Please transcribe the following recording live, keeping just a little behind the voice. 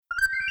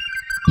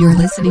You're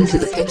listening to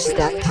the Pitch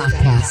Stack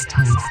Podcast.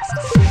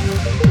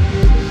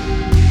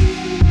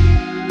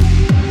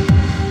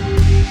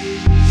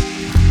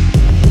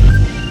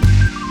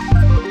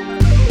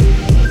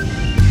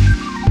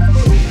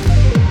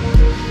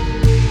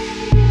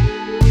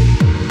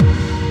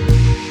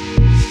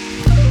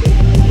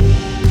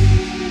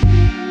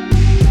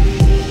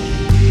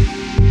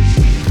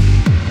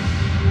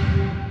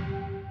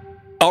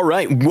 All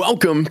right,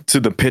 welcome to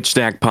the Pitch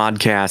Stack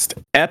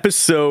Podcast,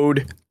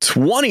 episode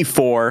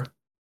 24.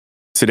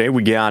 Today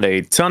we got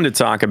a ton to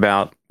talk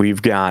about.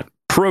 We've got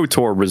Pro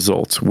Tour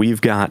results.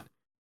 We've got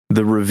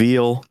the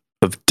reveal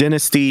of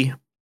Dynasty.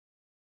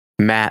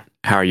 Matt,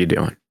 how are you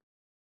doing?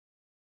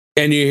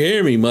 Can you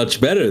hear me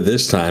much better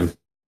this time?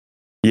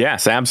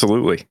 Yes,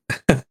 absolutely.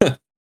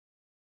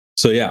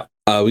 So yeah,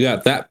 we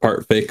got that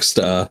part fixed.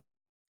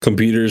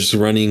 Computers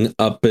running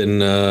up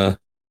and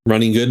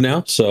running good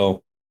now,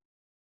 so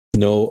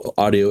no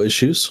audio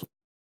issues.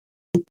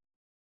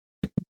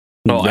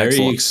 Oh, very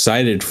excellent.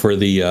 excited for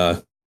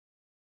the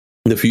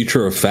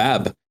future of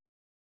Fab.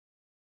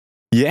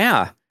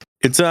 Yeah,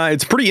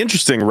 it's pretty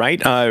interesting, right?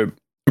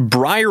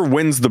 Breyer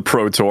wins the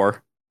Pro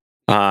Tour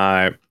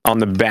on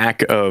the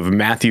back of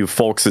Matthew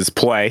Folks's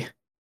play,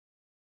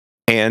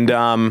 and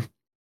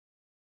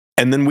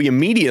then we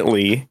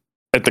immediately,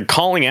 at the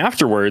calling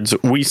afterwards,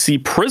 we see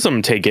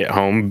Prism take it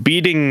home,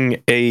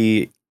 beating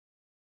a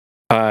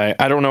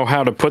I don't know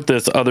how to put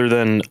this other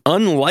than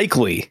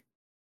unlikely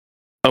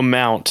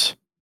amount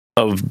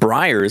of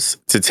Breyers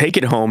to take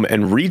it home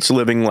and reach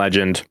Living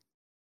Legend.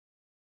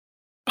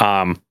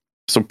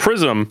 So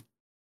Prism,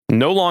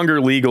 no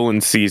longer legal in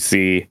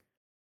CC.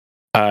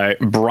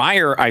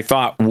 Breyer, I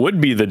thought,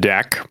 would be the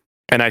deck,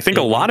 and I think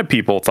a lot of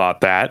people thought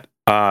that.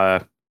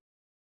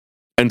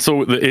 And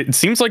so it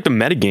seems like the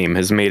metagame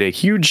has made a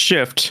huge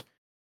shift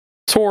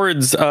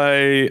towards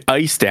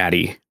Ice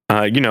Daddy,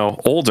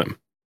 Oldhim.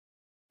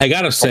 I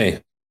gotta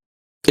say,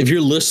 if you're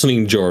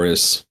listening,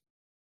 Joris,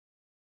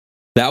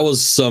 that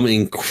was some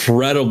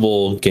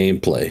incredible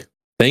gameplay.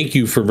 Thank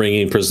you for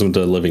bringing Prism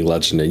to Living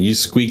Legend, and you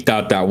squeaked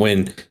out that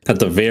win at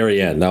the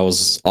very end. That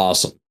was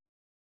awesome.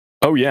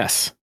 Oh,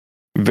 yes.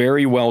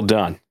 Very well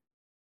done.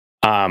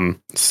 Some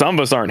of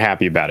us aren't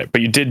happy about it,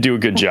 but you did do a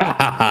good job.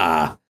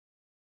 Well,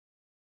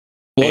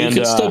 And,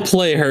 you can still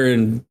play her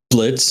in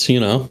Blitz,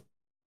 Oh,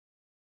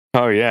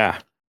 yeah.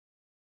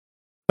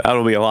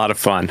 That'll be a lot of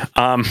fun.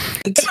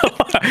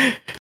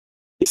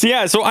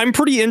 So I'm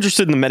pretty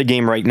interested in the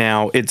metagame right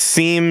now. It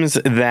seems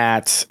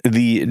that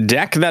the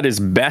deck that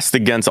is best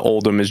against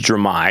Oldhim is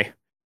Dramai.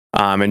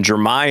 And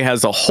Dramai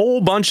has a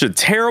whole bunch of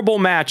terrible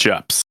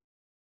matchups.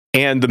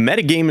 And the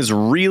metagame is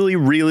really,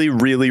 really,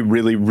 really,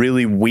 really,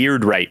 really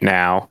weird right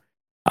now.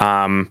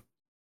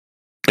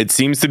 It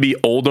seems to be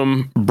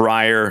Oldhim,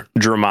 Breyer,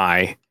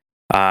 Dramai.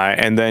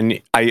 And then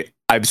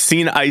I've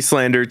seen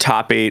Icelander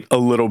top 8 a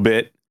little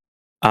bit.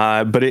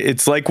 But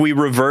it's like we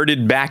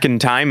reverted back in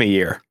time a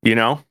year,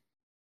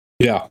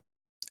 Yeah,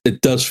 it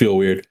does feel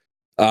weird.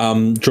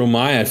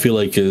 Dromai, I feel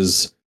like,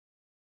 is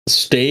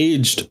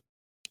staged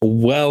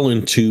well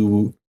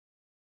into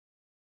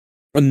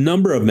a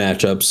number of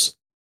matchups,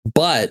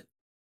 but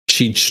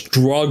she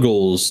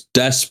struggles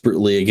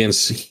desperately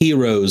against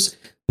heroes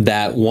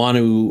that want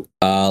to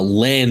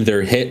land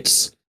their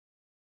hits,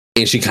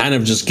 and she kind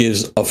of just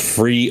gives a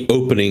free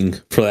opening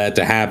for that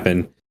to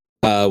happen.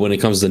 When it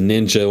comes to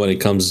Ninja, when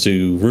it comes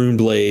to Rune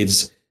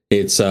Blades,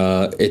 it's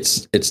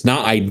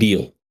not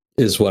ideal,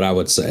 is what I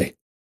would say.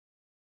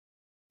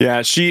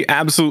 Yeah, she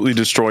absolutely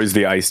destroys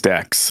the ice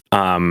decks.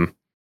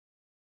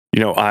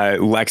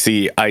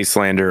 Lexi,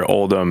 Icelander,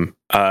 Oldhim.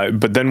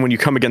 But then when you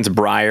come against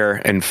Breyer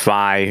and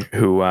Fi,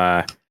 who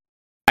I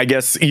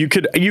guess you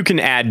can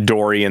add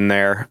Dory in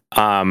there.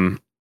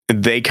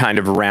 They kind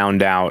of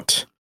round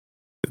out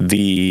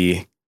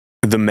the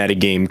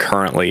metagame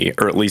currently,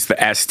 or at least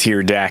the S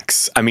tier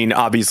decks. I mean,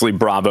 obviously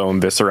Bravo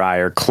and Viserai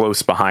are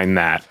close behind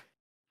that.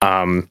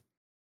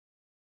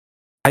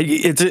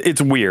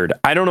 It's weird.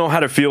 I don't know how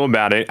to feel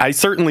about it. I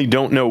certainly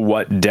don't know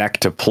what deck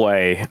to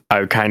play.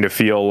 I kind of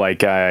feel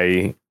like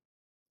I'm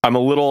a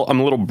little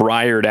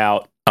Breyered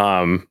out.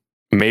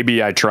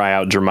 Maybe I try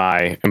out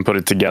Dramai and put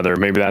it together.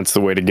 Maybe that's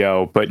the way to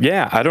go. But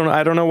yeah, I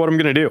don't know what I'm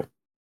gonna do.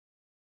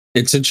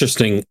 It's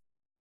interesting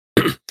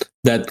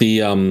that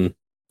the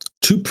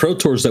 2 Pro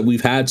Tours that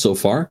we've had so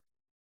far,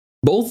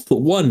 both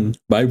won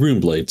by Rune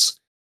Blades.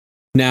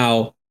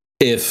 Now,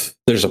 if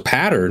there's a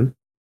pattern,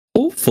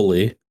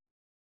 hopefully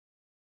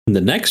in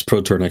the next Pro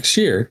Tour next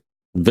year,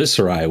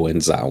 Viserai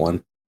wins that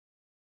one.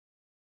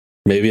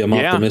 Maybe I'm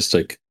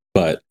optimistic,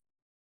 but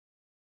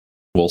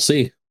we'll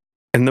see.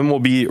 And then we'll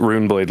be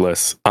Rune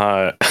Bladeless.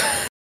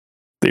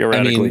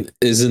 Theoretically. I mean,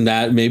 isn't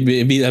that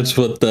maybe that's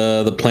what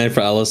the plan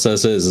for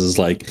LSS is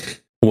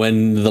like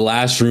when the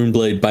last Rune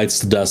Blade bites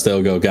the dust,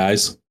 they'll go,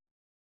 guys,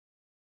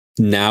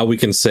 now we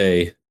can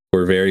say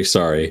we're very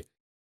sorry.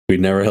 We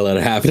never let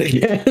it happen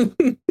again.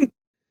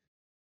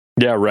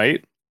 Yeah,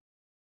 right.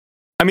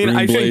 I mean,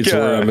 I think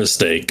were a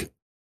mistake.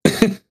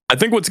 I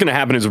think what's going to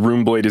happen is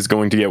Rune Blade is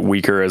going to get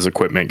weaker as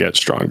equipment gets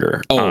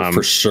stronger. Oh,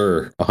 for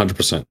sure,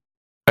 100%.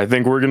 I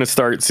think we're going to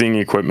start seeing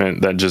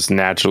equipment that just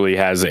naturally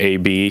has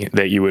AB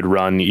that you would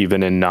run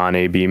even in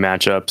non-AB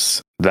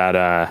matchups.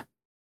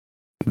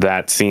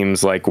 That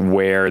seems like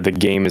where the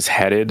game is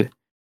headed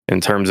in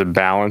terms of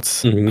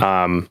balance.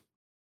 Mhm.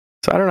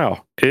 So I don't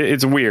know.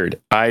 It's weird.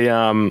 I've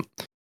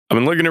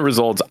been looking at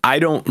results. I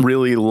don't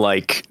really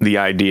like the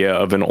idea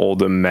of an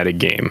Oldham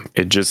metagame.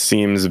 It just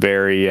seems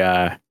very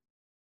I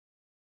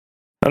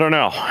don't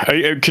know.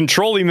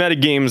 Controlling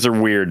metagames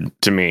are weird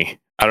to me.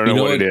 I don't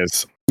know what it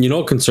is. You know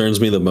what concerns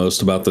me the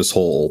most about this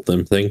whole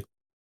Oldham thing?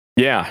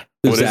 Yeah.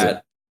 Is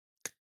that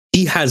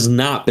he has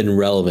not been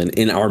relevant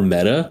in our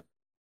meta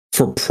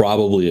for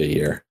probably a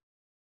year.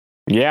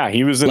 Yeah,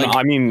 he was an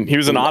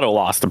auto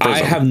loss to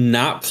Prism. I have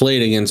not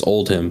played against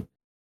Oldham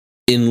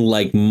in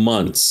like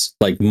months.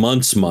 Like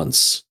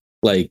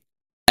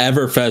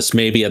Everfest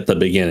maybe at the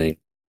beginning,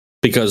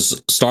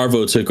 because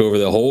Starvo took over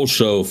the whole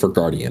show for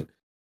Guardian.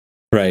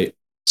 Right.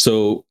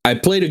 So I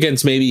played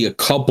against maybe a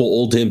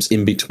couple Oldhams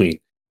in between,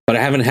 but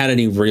I haven't had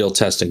any real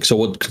testing. So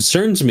what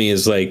concerns me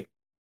is like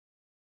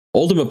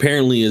Oldham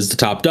apparently is the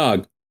top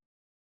dog,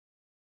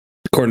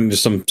 according to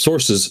some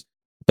sources,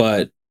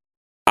 but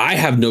I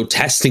have no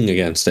testing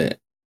against it.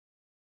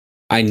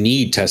 I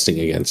need testing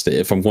against it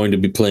if I'm going to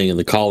be playing in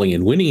the calling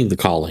and winning the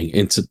calling.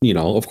 And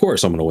of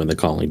course I'm going to win the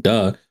calling,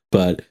 duh.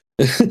 But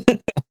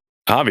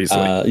obviously,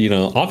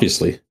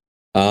 obviously.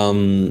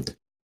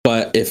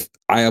 But if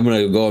I am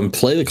going to go and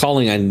play the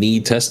calling, I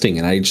need testing,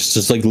 and I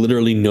just like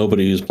literally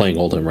nobody who's playing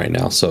Oldham right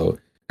now. So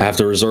I have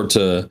to resort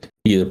to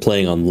either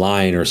playing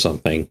online or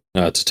something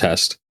to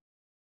test,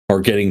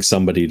 or getting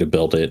somebody to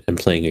build it and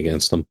playing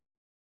against them.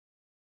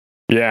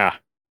 Yeah.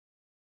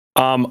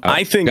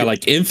 I think got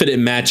like infinite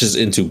matches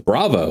into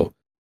Bravo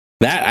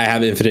that I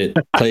have infinite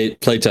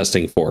play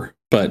testing for,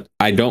 but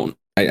I don't.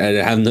 I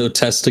have no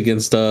test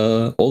against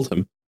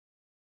Oldham.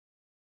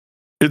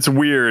 It's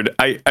weird.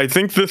 I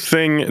think the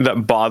thing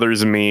that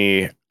bothers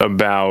me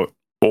about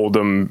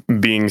Oldham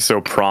being so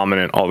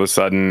prominent all of a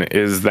sudden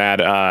is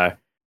that a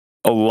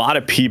lot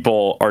of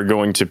people are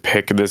going to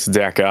pick this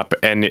deck up,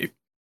 and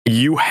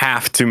you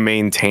have to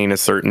maintain a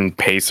certain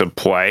pace of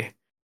play.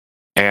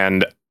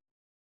 And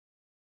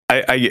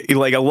I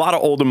like a lot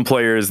of Oldham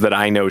players that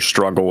I know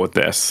struggle with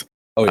this.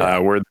 Oh yeah,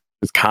 where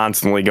it's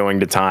constantly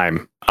going to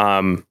time.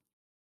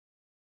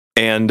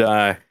 And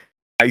I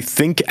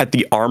think at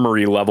the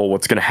armory level,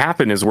 what's going to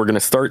happen is we're going to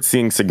start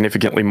seeing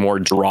significantly more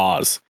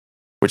draws,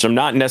 which I'm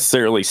not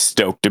necessarily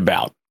stoked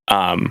about.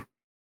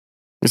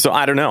 So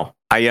I don't know.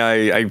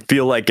 I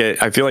feel like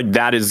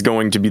that is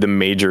going to be the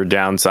major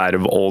downside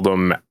of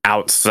Oldham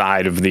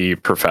outside of the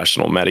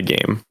professional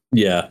metagame.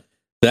 Yeah,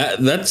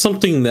 that's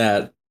something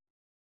that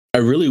I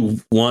really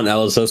want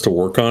LSS to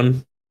work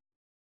on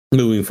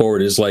moving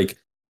forward, is like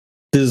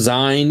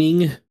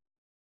designing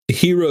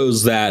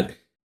heroes that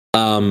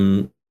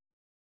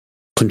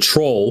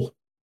control,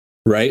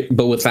 right,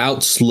 but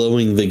without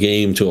slowing the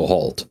game to a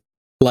halt.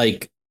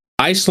 Like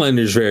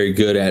Icelander's very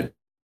good at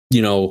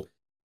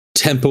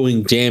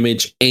tempoing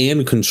damage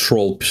and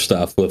control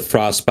stuff with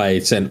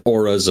frostbites and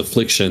auras,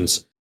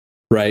 afflictions,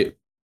 right?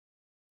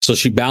 So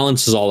she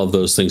balances all of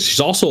those things. She's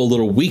also a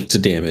little weak to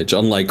damage,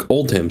 unlike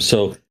Oldham.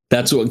 So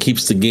that's what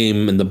keeps the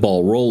game and the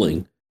ball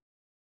rolling.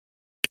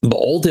 But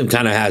Oldham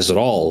kind of has it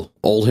all.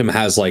 Oldham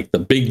has like the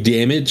big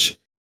damage.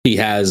 He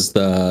has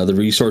the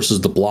resources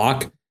to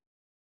block,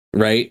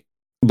 right?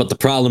 But the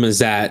problem is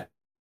that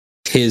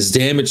his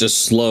damage is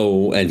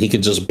slow and he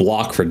can just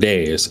block for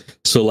days.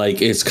 So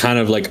like it's kind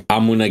of like,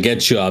 I'm going to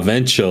get you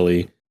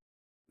eventually,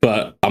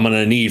 but I'm going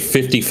to need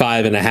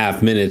 55 and a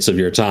half minutes of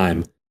your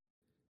time.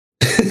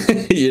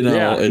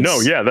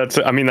 That's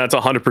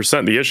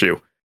 100% the issue.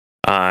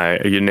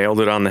 You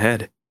nailed it on the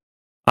head.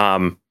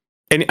 And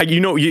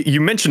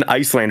you mentioned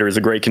Icelander is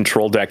a great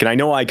control deck, and I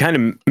know I kind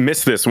of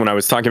missed this when I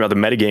was talking about the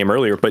metagame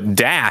earlier, but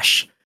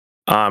Dash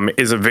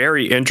is a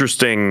very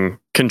interesting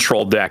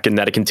control deck in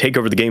that it can take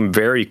over the game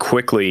very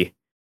quickly,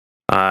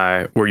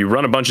 where you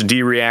run a bunch of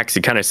D-reacts,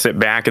 you kind of sit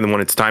back, and then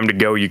when it's time to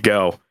go, you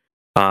go.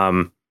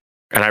 And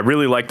I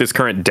really like this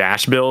current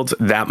Dash build.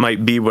 That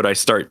might be what I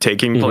start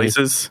taking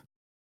places.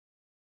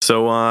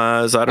 So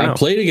I don't know. I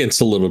played against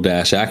a little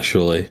Dash,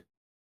 actually.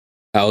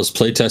 I was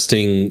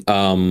playtesting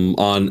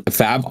on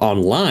Fab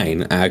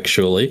Online,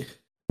 actually,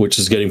 which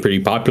is getting pretty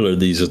popular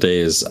these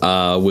days,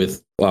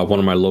 with one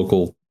of our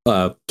local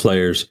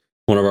players.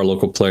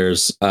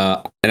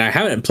 And I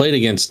haven't played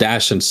against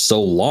Dash in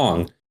so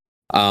long.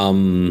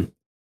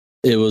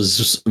 It was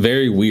just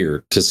very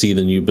weird to see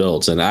the new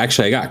builds. And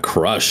actually, I got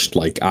crushed,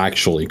 the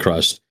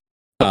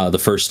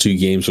first two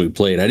games we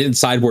played. I didn't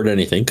sideboard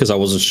anything because I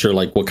wasn't sure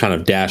like what kind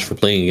of Dash we're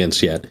playing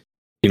against yet.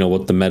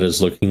 What the meta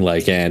is looking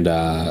like, and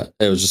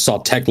it was just saw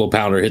Teklo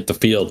Pounder hit the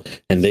field,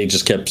 and they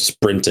just kept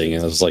sprinting,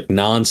 and it was like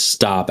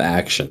nonstop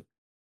action.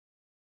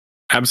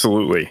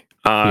 Absolutely,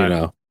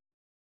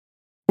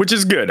 which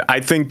is good.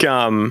 I think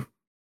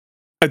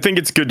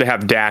it's good to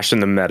have Dash in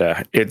the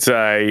meta. It's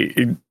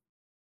there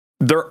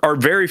are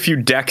very few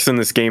decks in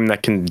this game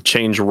that can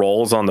change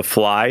roles on the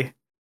fly,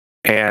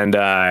 and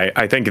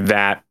I think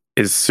that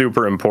is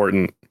super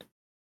important.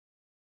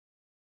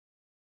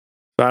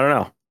 I don't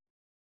know.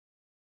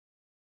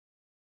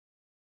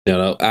 You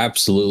know,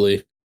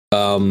 absolutely.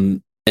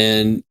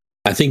 And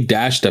I think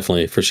Dash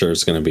definitely for sure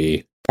is going to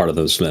be part of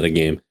this meta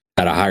game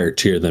at a higher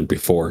tier than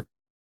before.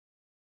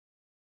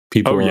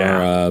 People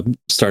are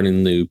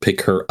starting to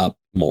pick her up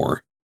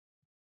more.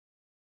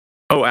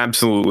 Oh,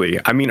 absolutely.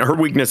 I mean, her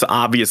weakness,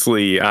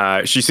 obviously,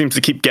 she seems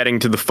to keep getting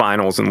to the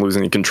finals and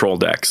losing control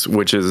decks,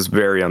 which is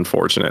very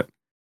unfortunate.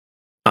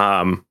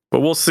 But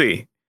we'll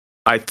see.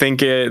 I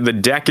think the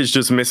deck is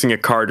just missing a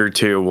card or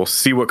two. We'll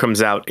see what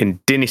comes out in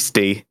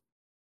Dynasty,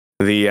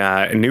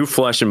 the new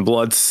Flesh and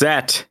Blood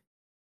set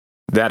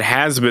that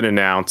has been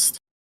announced.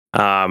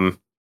 And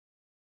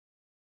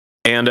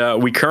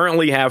we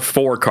currently have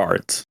 4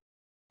 cards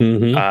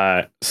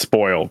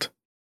spoiled.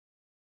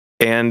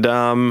 And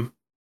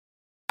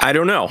I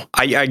don't know.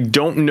 I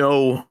don't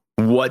know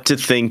what to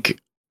think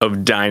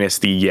of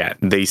Dynasty yet.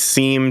 They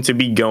seem to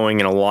be going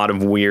in a lot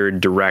of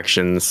weird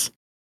directions.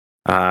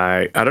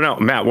 I don't know.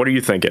 Matt, what are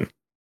you thinking?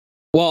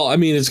 Well, I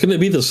mean, it's going to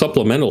be the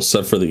supplemental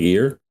set for the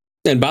year.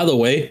 And by the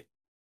way,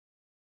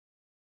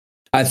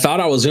 I thought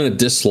I was going to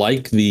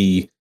dislike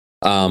the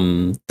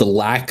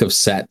lack of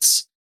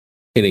sets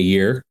in a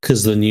year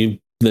because the new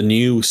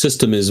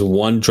system is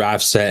 1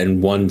 draft set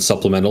and 1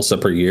 supplemental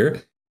set per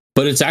year.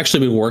 But it's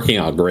actually been working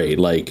out great.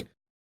 Like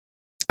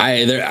I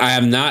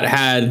have not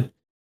had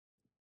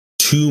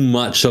too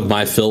much of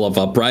my fill of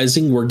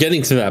Uprising. We're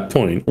getting to that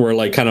point where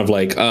like kind of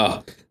like,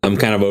 I'm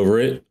kind of over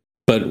it.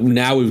 But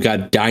now we've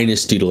got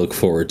Dynasty to look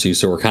forward to.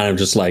 So we're kind of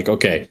just like,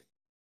 okay,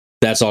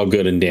 that's all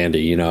good and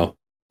dandy, you know?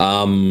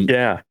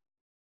 Yeah.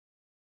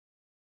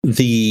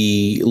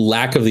 The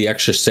lack of the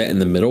extra set in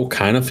the middle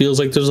kind of feels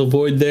like there's a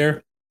void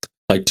there.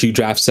 Like 2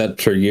 draft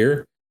sets per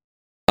year.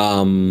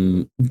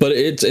 But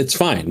it's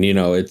fine, you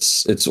know,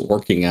 it's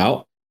working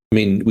out. I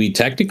mean, we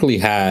technically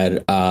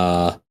had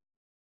a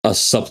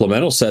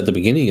supplemental set at the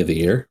beginning of the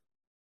year.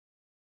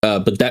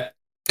 But that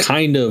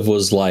kind of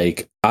was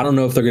like, I don't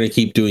know if they're going to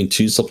keep doing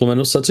 2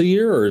 supplemental sets a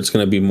year, or it's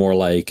going to be more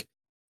like,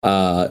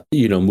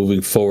 you know,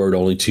 moving forward,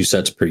 only 2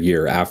 sets per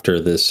year after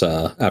this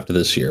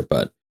year.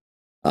 But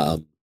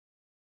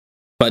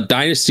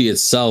Dynasty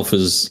itself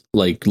is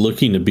like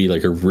looking to be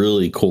like a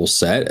really cool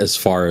set as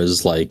far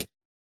as like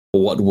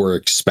what we're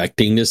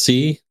expecting to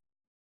see.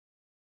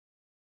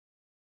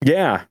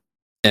 Yeah.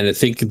 And I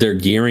think they're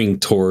gearing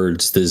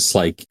towards this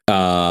like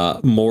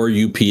more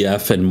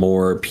UPF and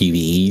more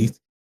PvE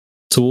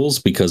tools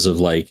because of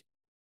like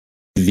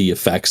the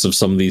effects of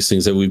some of these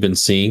things that we've been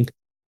seeing,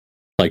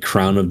 like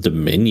Crown of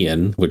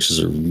Dominion, which is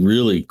a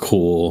really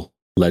cool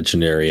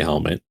legendary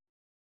helmet.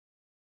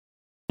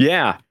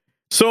 Yeah.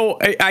 So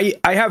I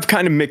have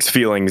kind of mixed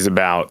feelings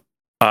about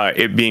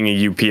it being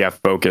a UPF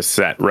focused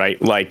set, right?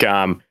 Like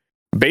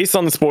based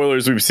on the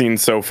spoilers we've seen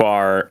so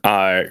far,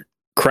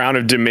 Crown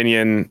of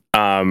Dominion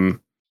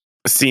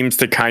seems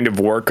to kind of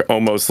work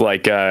almost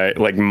like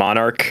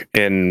Monarch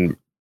in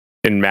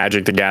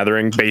Magic the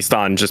Gathering, based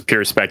on just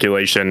pure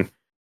speculation.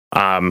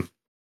 The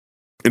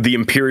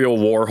Imperial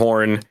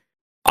Warhorn,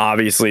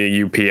 obviously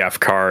a UPF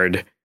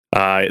card.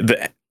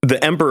 The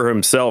Emperor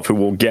himself, who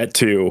we'll get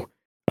to,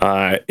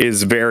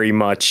 is very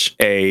much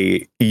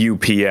a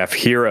UPF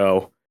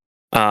hero.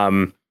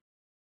 And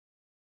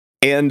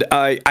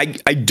I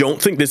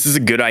don't think this is a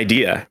good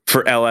idea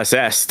for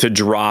LSS to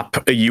drop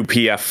a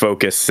UPF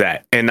focus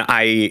set. And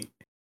I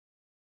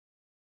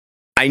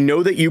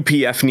know that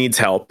UPF needs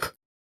help.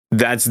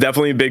 That's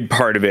definitely a big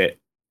part of it.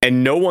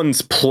 And no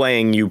one's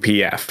playing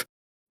UPF.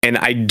 And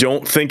I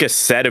don't think a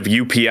set of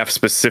UPF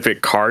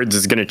specific cards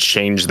is going to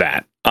change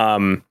that.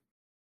 I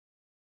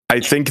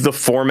think the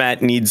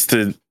format needs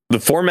to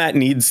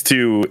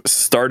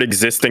start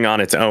existing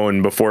on its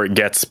own before it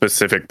gets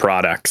specific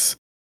products.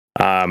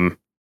 So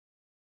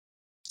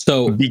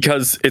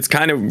because it's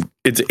kind of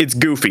it's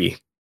goofy,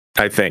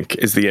 I think,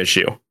 is the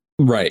issue.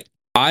 Right.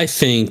 I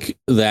think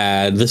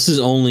that this is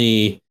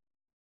only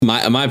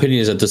my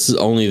opinion is that this is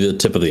only the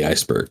tip of the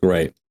iceberg,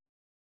 right?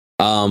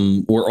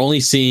 We're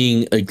only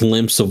seeing a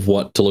glimpse of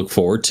what to look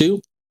forward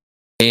to.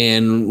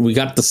 And we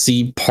got to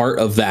see part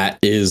of that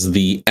is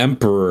the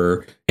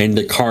Emperor and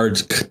the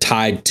cards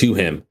tied to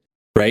him,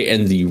 right?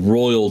 And the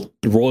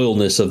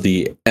royalness of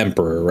the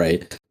Emperor,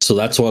 right? So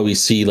that's why we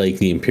see like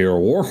the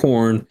Imperial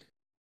Warhorn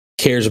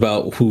cares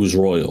about who's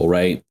royal,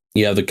 right?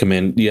 You have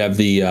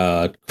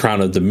the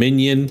Crown of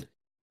Dominion,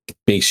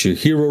 makes your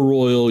hero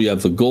royal. You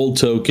have the gold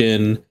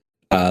token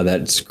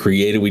that's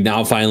created. We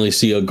now finally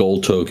see a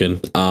gold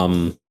token.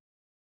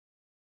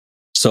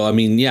 So I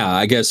mean, yeah,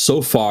 I guess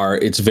so far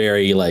it's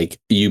very like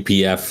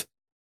UPF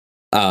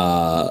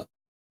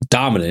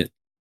dominant,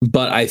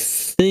 but I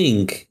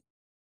think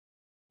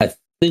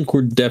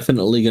we're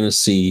definitely going to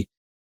see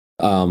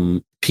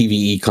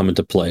PvE come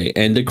into play.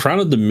 And the Crown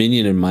of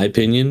Dominion, in my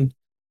opinion,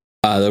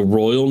 the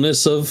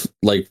royalness of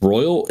like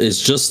royal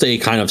is just a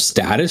kind of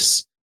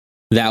status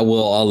that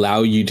will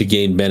allow you to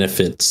gain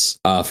benefits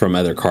from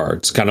other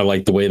cards, kind of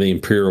like the way the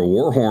Imperial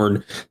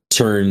Warhorn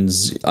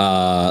turns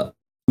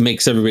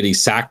makes everybody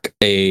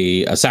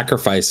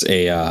sacrifice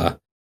a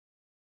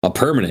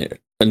permanent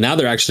and now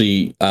they're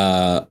actually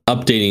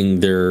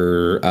updating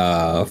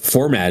their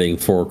formatting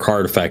for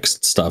card effects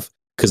and stuff,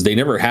 because they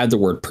never had the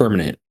word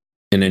permanent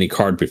in any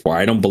card before.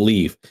 I don't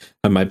believe.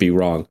 I might be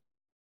wrong.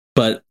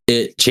 But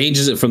it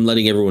changes it from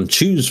letting everyone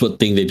choose what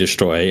thing they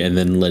destroy and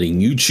then letting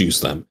you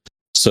choose them.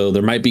 So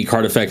there might be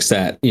card effects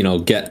that,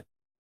 get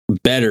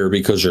better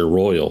because you're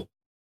royal.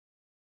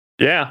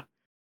 Yeah.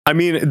 I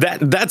mean,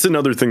 that's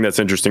another thing that's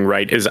interesting,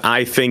 right? Is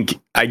I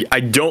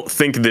don't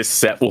think this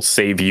set will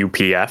save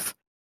UPF,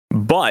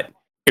 but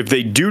if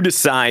they do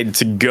decide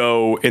to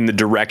go in the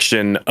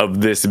direction of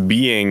this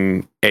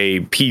being a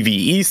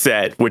PvE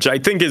set, which I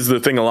think is the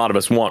thing a lot of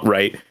us want,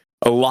 right?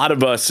 A lot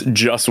of us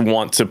just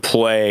want to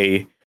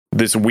play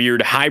this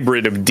weird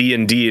hybrid of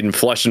D&D and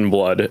Flesh and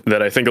Blood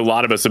that I think a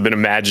lot of us have been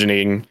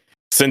imagining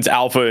since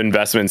Alpha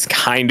Investments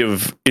kind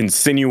of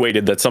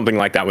insinuated that something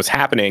like that was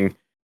happening.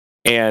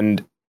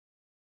 And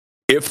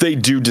if they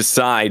do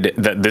decide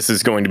that this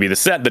is going to be the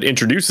set that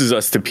introduces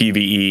us to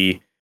PvE,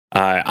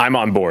 I'm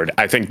on board.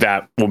 I think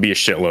that will be a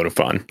shitload of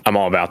fun. I'm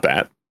all about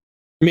that.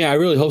 Yeah, I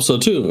really hope so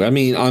too. I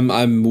mean,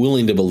 I'm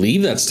willing to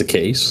believe that's the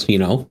case,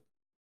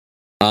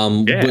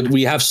 But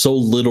we have so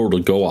little to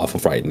go off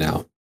of right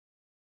now.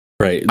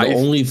 Right. The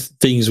only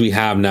things we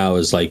have now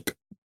is like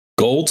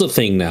gold's a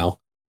thing now.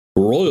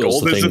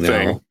 Royal's a thing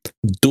now.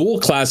 Dual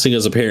classing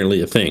is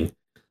apparently a thing.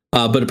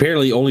 But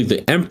apparently only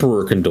the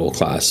Emperor can dual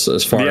class,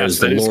 as far as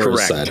the lore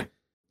said.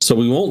 So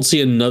we won't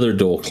see another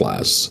dual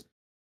class.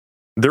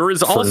 There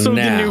is also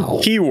the new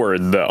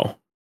keyword, though.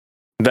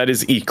 That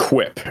is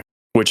equip,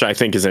 which I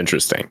think is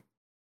interesting.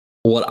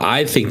 What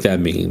I think that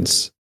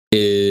means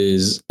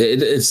is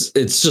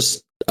it's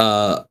just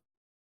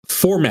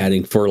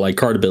formatting for like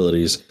card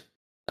abilities.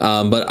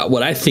 But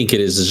what I think it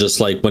is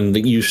just like when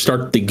you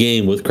start the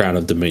game with Crown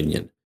of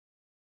Dominion.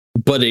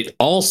 But it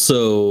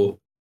also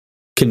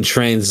can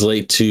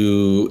translate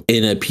to,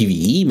 in a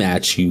PvE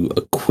match, you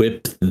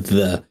equip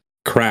the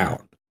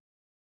crown,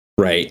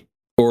 right?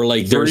 Or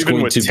like there's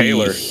going to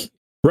Taylor. be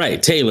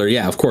right, Taylor,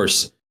 yeah, of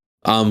course,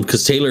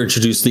 because Taylor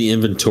introduced the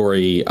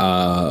inventory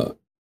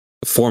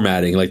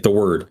formatting, like the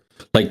word,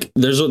 like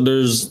there's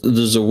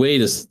a way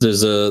to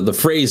the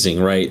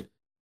phrasing, right?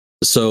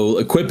 So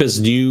equip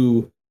is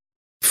new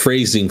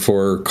phrasing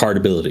for card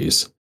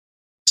abilities.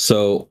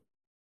 So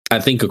I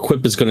think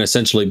equip is going to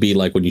essentially be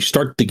like when you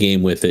start the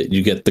game with it,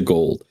 you get the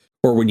gold,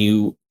 or when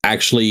you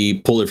actually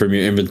pull it from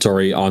your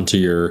inventory onto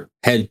your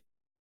head,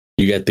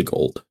 you get the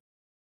gold.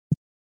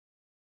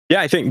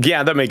 Yeah, I think,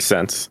 that makes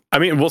sense. I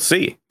mean, we'll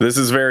see. This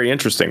is very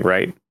interesting,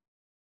 right?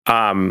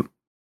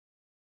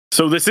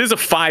 So this is a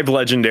 5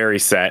 legendary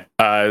set.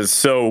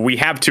 So we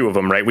have 2 of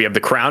them, right? We have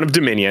the Crown of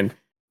Dominion,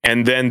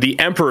 and then the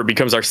Emperor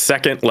becomes our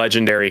second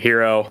legendary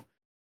hero.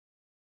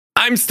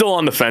 I'm still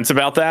on the fence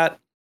about that.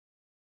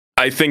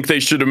 I think they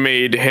should have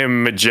made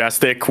him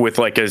majestic with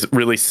like a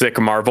really sick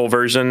Marvel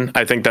version.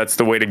 I think that's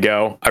the way to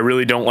go. I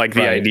really don't like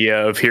the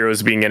idea of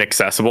heroes being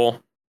inaccessible.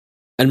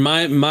 And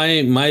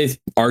my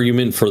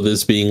argument for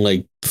this being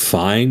like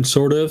fine,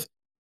 sort of,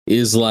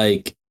 is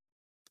like,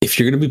 if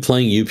you're going to be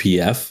playing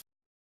UPF,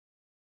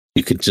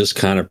 you could just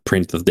kind of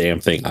print the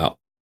damn thing out.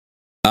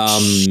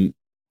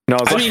 No,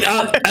 I mean,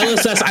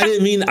 LSS, I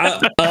didn't mean,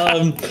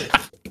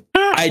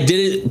 I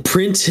didn't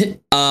print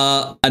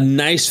a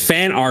nice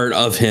fan art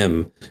of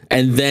him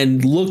and then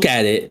look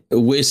at it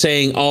with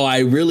saying, oh, I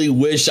really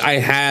wish I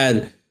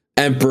had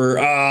Emperor.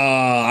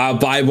 I'll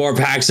buy more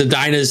packs of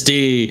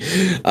Dynasty.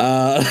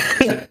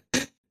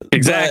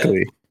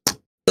 Exactly.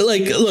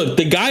 Like, look,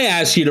 the guy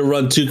asked you to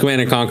run 2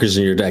 Command and Conquers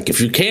in your deck. If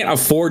you can't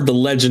afford the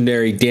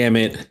legendary, damn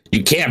it,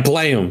 you can't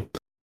play them.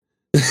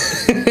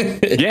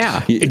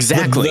 Yeah,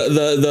 exactly.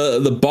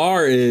 The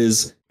bar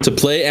is to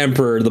play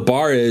Emperor. The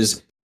bar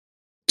is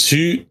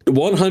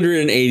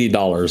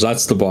 $180.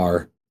 That's the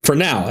bar for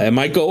now. It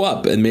might go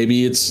up, and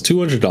maybe it's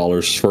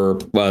 $200 for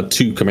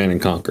 2 Command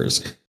and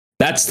Conquers.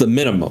 That's the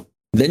minimum.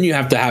 Then you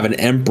have to have an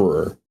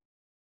Emperor,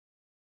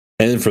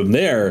 and then from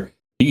there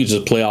you can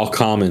just play all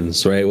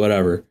commons, right?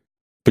 Whatever.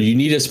 But you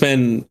need to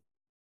spend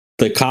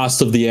the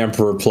cost of the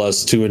Emperor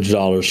plus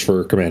 $200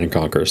 for Command and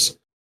Conquers.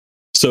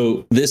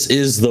 So this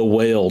is the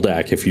whale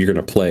deck if you're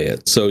going to play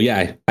it. So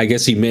yeah, I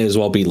guess he may as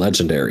well be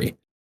legendary.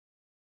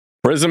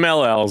 Prism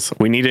LLs,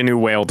 we need a new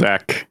whale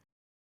deck.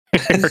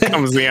 Here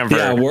comes the Emperor.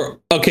 Yeah,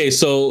 okay,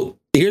 so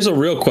here's a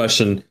real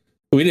question.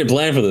 We didn't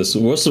plan for this.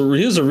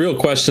 Here's a real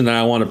question that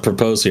I want to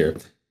propose here.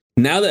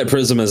 Now that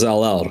Prism is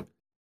LL'd,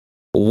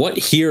 what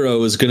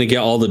hero is going to get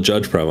all the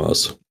judge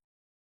promos?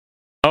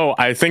 Oh,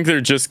 I think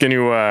they're just going to.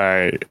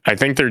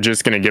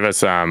 Give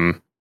us. I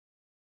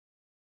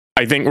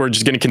think we're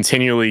just going to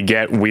continually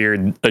get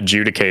weird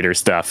adjudicator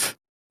stuff.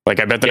 Like,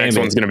 I bet the next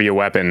one's going to be a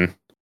weapon,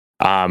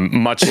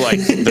 much like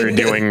they're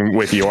doing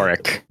with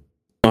Yorick.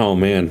 Oh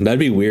man, that'd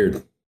be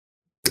weird.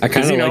 I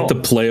kind of like the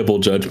playable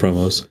judge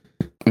promos.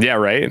 Yeah,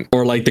 right.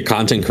 Or like the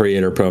content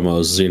creator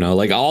promos.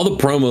 Like all the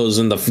promos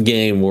in the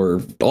game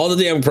all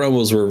the damn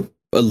promos were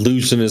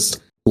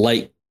illusionist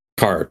light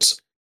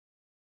cards.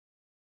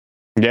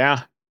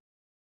 Yeah.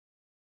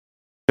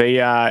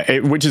 They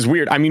which is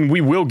weird. I mean,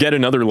 we will get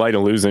another light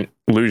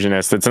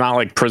Illusionist. It's not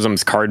like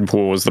Prism's card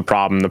pool was the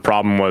problem. The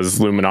problem was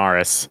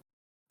Luminaris.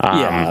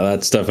 Yeah,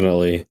 that's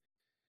definitely.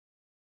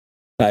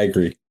 I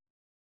agree.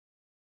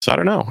 So I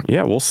don't know.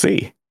 Yeah, we'll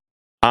see.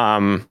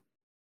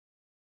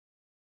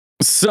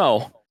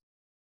 So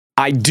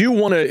I do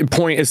want to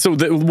point. So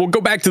we'll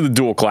go back to the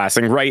dual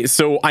classing, right?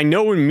 So I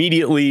know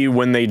immediately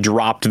when they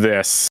dropped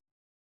this,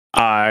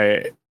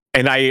 and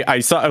I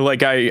saw,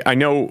 like, I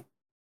know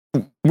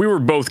we were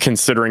both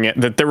considering it,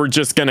 that they were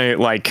just gonna,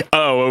 like,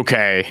 oh,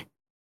 okay,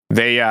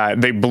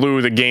 they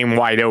blew the game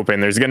wide open.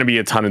 There's gonna be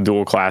a ton of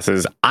dual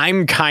classes.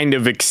 I'm kind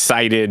of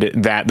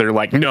excited that they're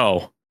like,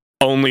 no,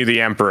 only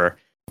the Emperor.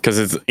 Because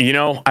it's,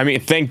 I mean,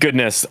 thank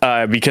goodness,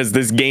 because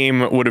this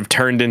game would have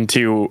turned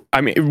into,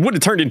 it would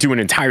have turned into an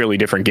entirely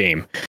different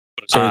game.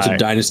 Turned into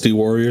Dynasty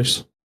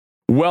Warriors.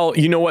 Well,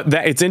 you know what?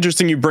 It's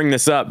interesting you bring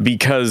this up,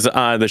 because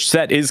the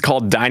set is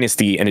called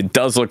Dynasty, and it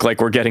does look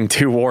like we're getting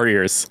 2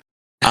 warriors.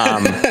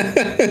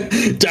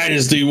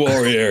 Dynasty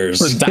Warriors.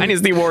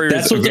 Dynasty Warriors.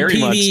 That's what the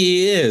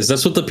PvE is.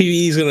 That's what the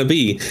PvE is going to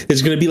be.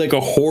 It's going to be like a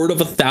horde of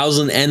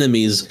 1,000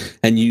 enemies,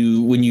 and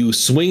when you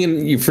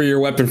swing for your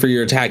weapon for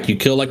your attack, you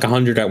kill like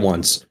 100 at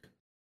once.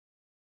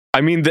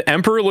 I mean, the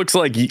Emperor looks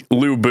like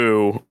Lu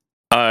Bu.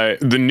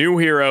 The new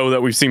hero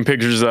that we've seen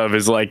pictures of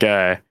is like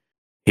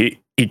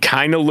he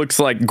kind of looks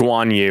like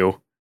Guan Yu.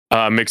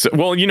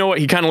 Well, you know what?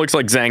 He kind of looks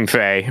like Zhang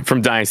Fei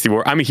from Dynasty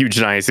War. I'm a huge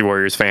Dynasty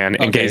Warriors fan.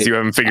 In case you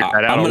haven't figured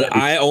that out, I'm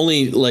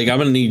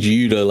gonna need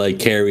you to like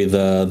carry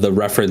the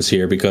reference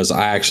here, because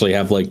I actually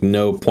have like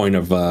no point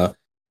of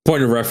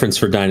reference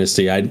for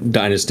Dynasty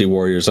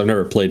Warriors. I've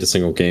never played a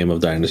single game of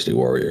Dynasty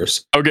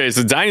Warriors. Okay,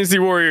 so Dynasty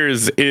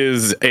Warriors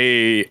is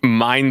a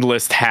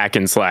mindless hack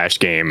and slash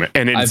game,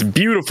 and it's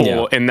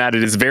beautiful in that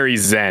it is very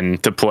zen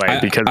to play.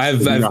 Because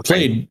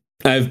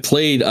I've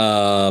played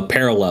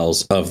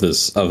parallels of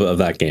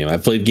that game.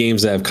 I've played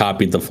games that have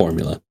copied the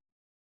formula.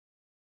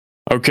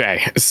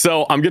 Okay,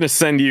 so I'm gonna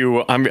send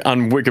you. I'm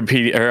on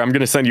Wikipedia, or I'm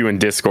gonna send you in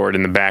Discord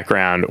in the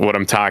background what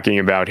I'm talking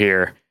about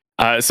here.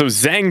 So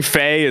Zhang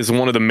Fei is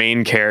one of the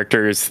main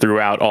characters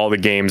throughout all the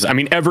games. I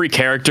mean, every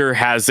character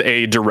has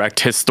a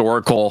direct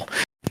historical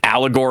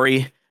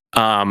allegory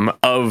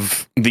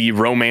of the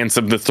Romance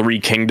of the Three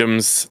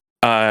Kingdoms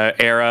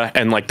era,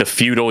 and like the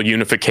feudal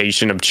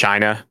unification of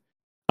China.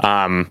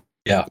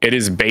 It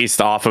is based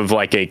off of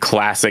like a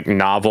classic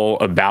novel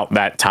about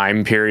that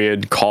time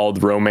period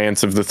called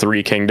Romance of the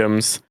Three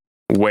Kingdoms,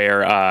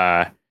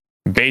 where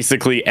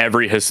basically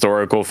every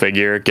historical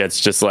figure gets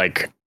just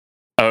like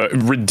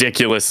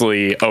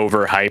ridiculously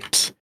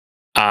overhyped.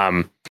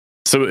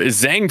 So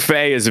Zhang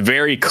Fei is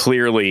very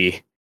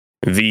clearly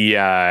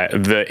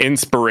the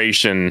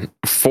inspiration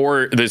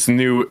for this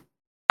new,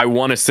 I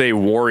want to say,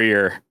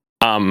 warrior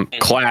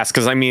class,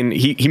 because I mean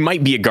he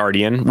might be a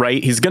guardian,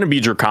 right? He's going to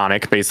be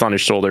draconic based on his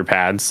shoulder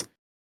pads,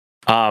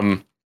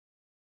 and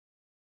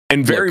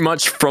very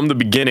much from the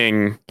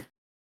beginning,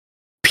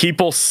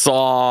 people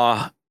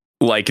saw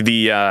like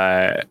they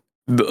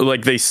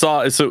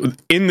saw. So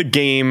in the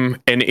game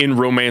and in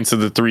Romance of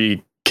the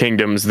Three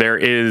Kingdoms, there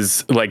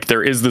is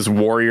this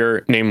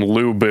warrior named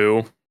Lu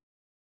Bu,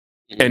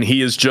 and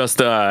he is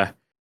just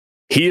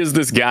he is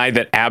this guy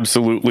that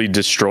absolutely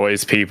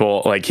destroys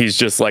people. Like, he's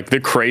just like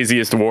the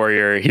craziest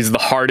warrior. He's the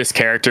hardest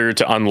character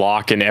to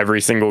unlock in every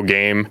single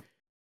game.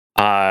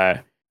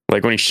 Like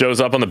when he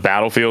shows up on the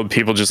battlefield,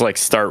 people just like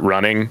start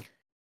running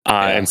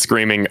and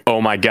screaming,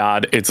 "Oh my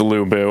God, it's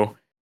Lu Bu."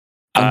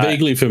 I'm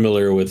vaguely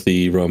familiar with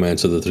the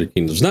Romance of the Three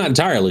Kingdoms, not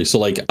entirely. So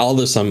like all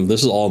this,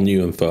 this is all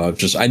new info.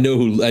 I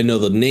know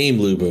the name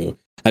Lu Bu.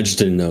 I just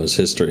didn't know his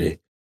history.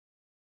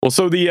 Well,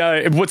 so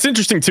what's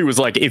interesting too is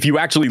like if you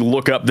actually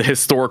look up the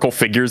historical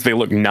figures, they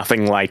look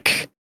nothing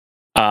like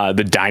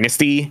the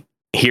Dynasty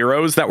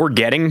heroes that we're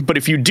getting. But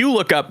if you do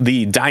look up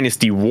the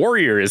Dynasty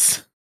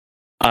Warriors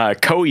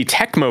Koei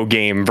Tecmo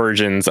game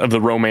versions of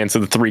the Romance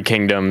of the Three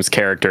Kingdoms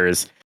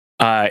characters,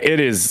 it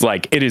is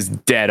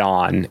dead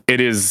on.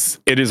 It is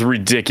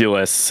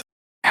ridiculous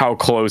how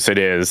close it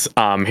is.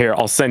 Here,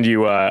 I'll send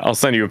you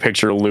a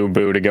picture of Lu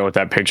Bu to go with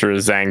that picture of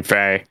Zhang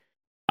Fei.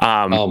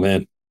 Oh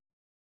man.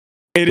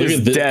 It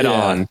is dead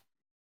on.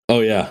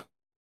 Oh yeah,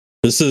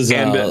 this is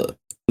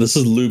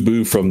Lu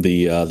Bu from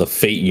the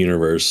Fate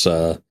universe.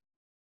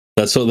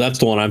 That's the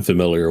one I'm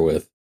familiar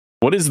with.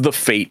 What is the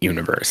Fate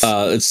universe?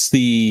 It's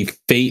the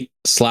Fate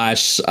 /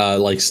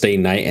 like Stay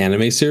Night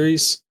anime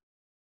series,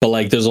 but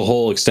like there's a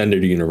whole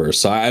extended universe.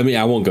 So I mean,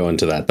 I won't go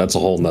into that. That's a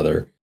whole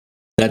nother.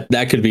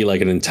 That could be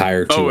like an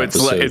entire 2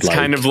 episode. It's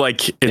kind of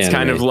like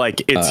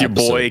it's your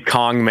boy episode.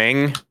 Kong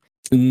Ming.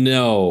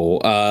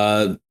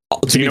 No.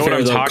 To be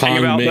fair, though,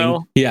 Kong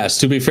Ming. Yes,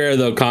 to be fair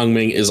though, Kong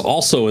Ming is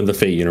also in the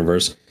Fate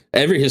universe.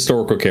 Every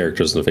historical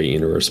character is in the Fate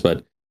universe,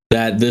 but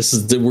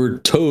we're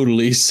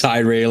totally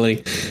side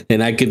railing,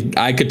 and I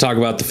could talk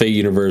about the Fate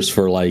universe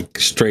for like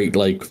straight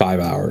like 5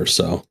 hours.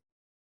 So.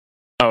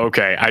 Oh,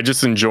 okay. I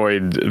just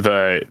enjoyed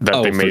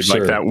they made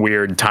like that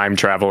weird time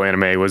travel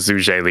anime with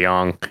Zhu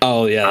Liang.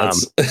 Oh yeah,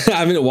 I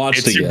haven't watched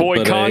it yet. It's your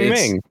boy Kong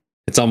Ming.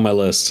 It's on my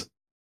list.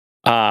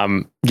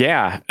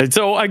 Yeah.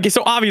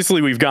 So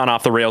obviously we've gone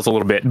off the rails a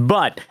little bit,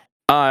 but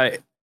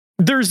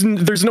there's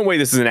no way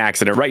this is an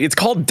accident, right? It's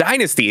called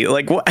Dynasty.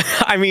 Like, what?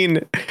 I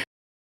mean,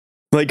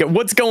 like,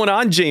 what's going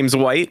on, James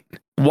White?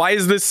 Why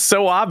is this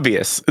so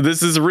obvious?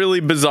 This is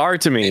really bizarre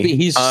to me. Maybe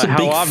he's just a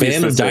big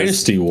fan of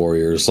Dynasty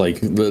Warriors. Like,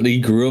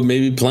 he grew up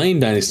maybe playing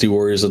Dynasty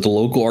Warriors at the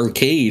local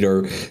arcade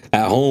or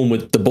at home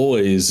with the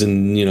boys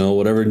and, you know,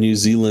 whatever New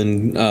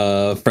Zealand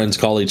friends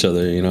call each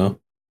other, you know?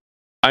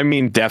 I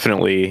mean,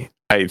 definitely.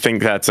 I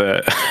think that's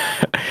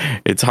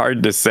it's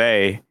hard to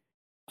say.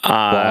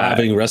 While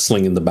having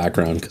wrestling in the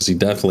background, because he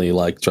definitely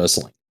likes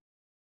wrestling.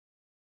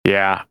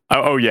 Yeah.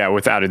 Oh, yeah,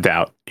 without a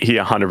doubt. He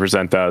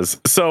 100%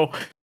 does. So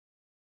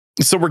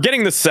we're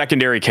getting the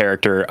secondary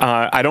character.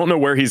 I don't know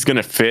where he's going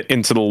to fit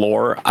into the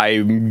lore.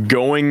 I'm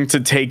going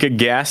to take a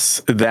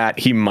guess that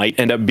he might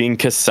end up being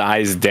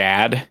Kasai's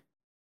dad.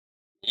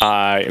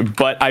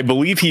 But I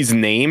believe he's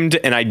named,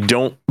 and I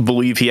don't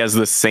believe he has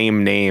the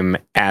same name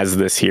as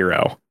this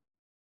hero.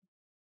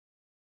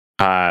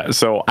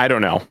 So I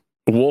don't know.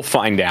 We'll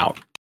find out.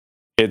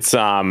 It's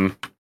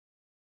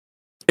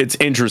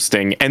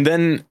interesting. And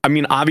then, I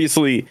mean,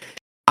 obviously,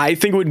 I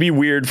think it would be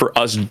weird for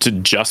us to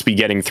just be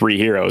getting 3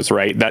 heroes,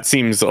 right? That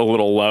seems a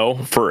little low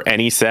for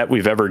any set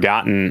we've ever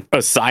gotten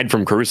aside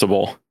from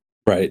Crucible.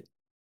 Right.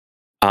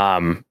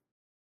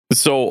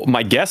 So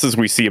my guess is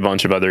we see a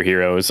bunch of other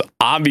heroes.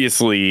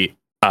 Obviously,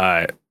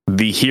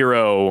 the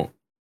hero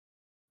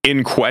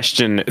in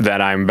question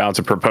that I'm about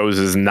to propose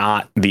is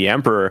not the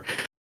Emperor,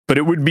 but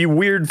it would be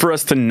weird for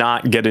us to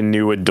not get a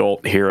new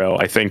adult hero.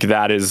 I feel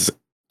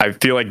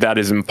like that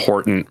is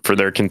important for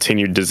their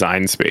continued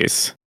design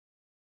space.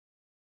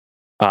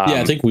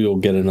 I think we will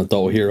get an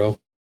adult hero.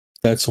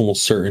 That's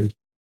almost certain.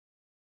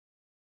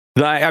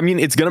 I mean,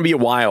 it's going to be a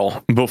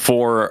while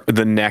before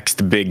the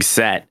next big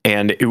set,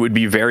 and it would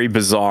be very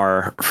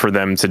bizarre for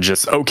them to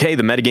just, okay,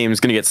 the metagame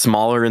is going to get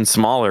smaller and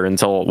smaller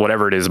until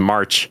whatever it is,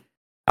 March.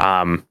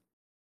 So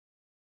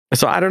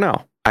I don't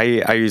know.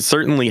 I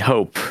certainly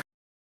hope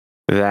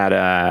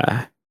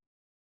that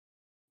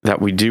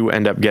we do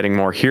end up getting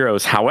more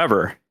heroes.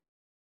 However,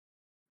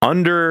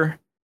 under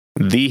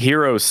the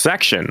heroes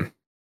section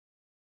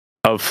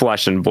of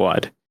Flesh and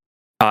Blood,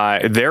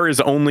 there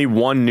is only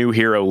one new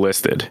hero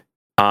listed.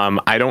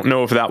 I don't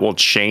know if that will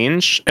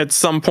change at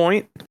some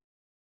point,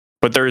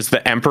 but there's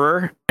the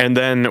Emperor, and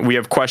then we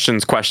have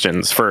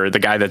questions for the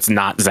guy that's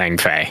not Zhang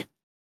Fei.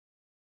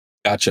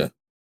 Gotcha.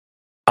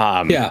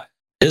 Yeah,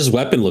 his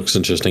weapon looks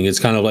interesting. It's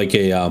kind of like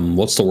a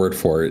what's the word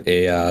for it?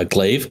 A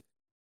glaive.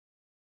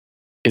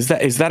 Is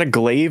that a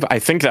glaive? I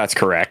think that's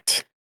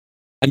correct.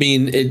 I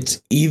mean,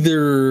 it's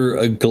either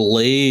a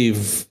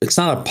glaive. It's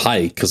not a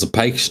pike because a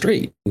pike's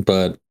straight,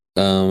 but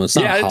it's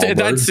not.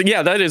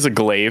 Yeah, that is a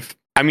glaive.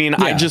 I mean,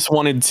 yeah. I just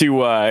wanted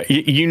to, I'm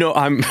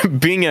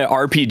being an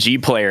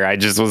RPG player. I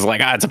just was like,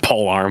 it's a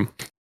pole arm.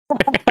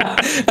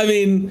 I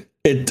mean,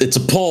 it's a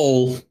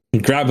pole.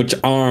 You grab with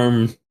your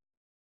arm.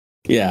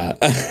 Yeah.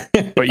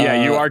 But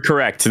yeah, you are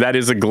correct. That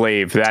is a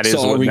glaive. That is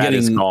what that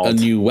is called. A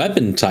new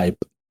weapon type.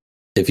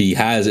 If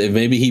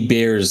maybe he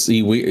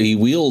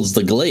wields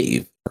the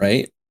glaive,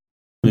 right?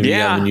 Maybe you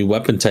have a new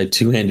weapon type,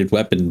 2-handed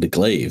weapon, the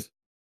glaive.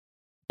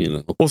 You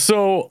know. Well,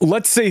 so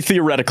let's say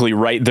theoretically,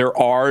 right, there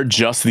are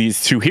just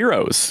these 2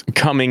 heroes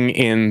coming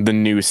in the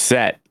new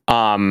set.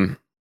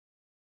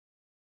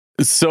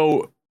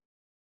 So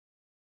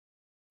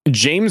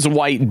James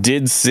White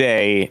did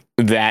say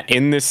that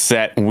in this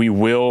set we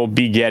will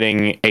be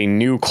getting a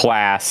new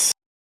class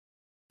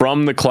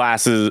from the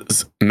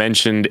classes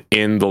mentioned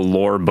in the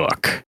lore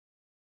book,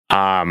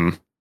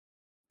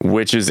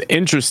 which is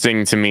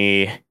interesting to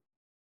me.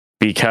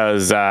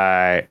 Because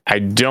I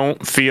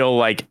don't feel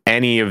like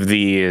any of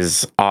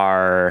these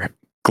are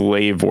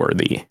glaive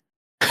worthy.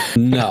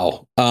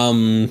 No.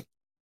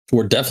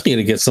 We're definitely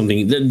going to get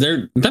something.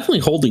 They're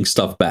definitely holding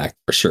stuff back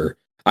for sure.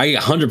 I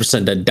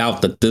 100%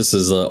 doubt that this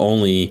is the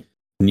only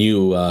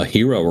new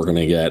hero we're going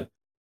to get.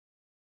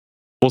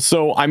 Well,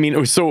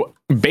 so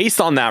based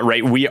on that,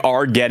 right, we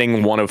are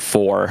getting one of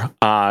 4.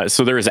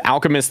 So there is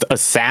Alchemist,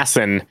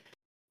 Assassin,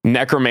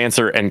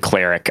 Necromancer, and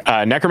Cleric.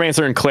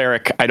 Necromancer and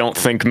Cleric I don't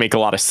think make a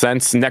lot of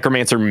sense.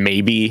 Necromancer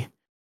maybe,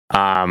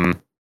 but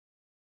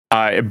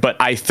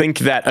I think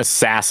that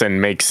Assassin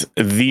makes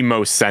the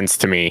most sense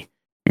to me,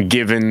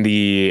 given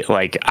the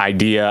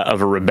idea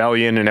of a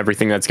rebellion and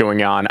everything that's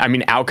going on. I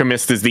mean,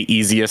 Alchemist is the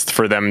easiest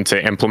for them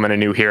to implement a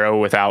new hero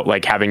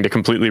without having to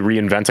completely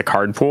reinvent a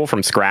card pool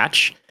from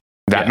scratch.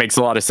 That makes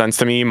a lot of sense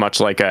to me, much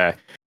like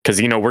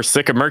because we're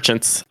sick of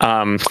merchants.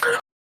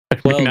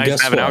 Well, nice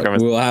guess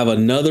what? We'll have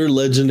another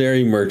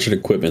legendary merchant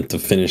equipment to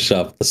finish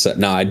up the set.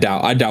 No, I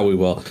doubt we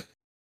will.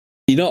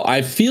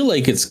 I feel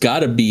like it's got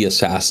to be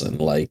Assassin.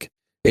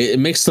 It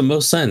makes the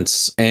most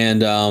sense.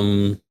 And,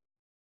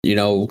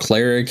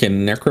 Cleric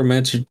and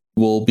Necromancer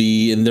will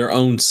be in their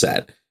own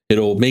set.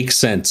 It'll make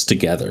sense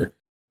together.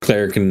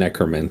 Cleric and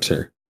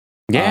Necromancer.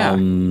 Yeah.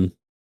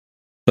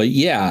 But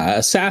yeah,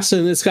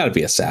 Assassin, it's got to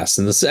be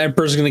Assassin. The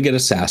Emperor's going to get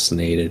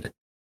assassinated.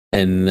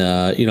 And,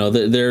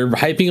 they're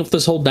hyping up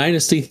this whole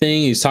Dynasty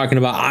thing. He's talking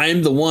about,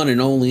 I'm the one and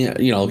only, he's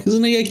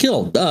going to get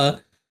killed.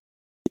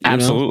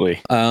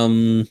 Absolutely.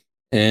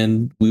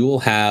 and we will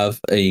have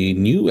a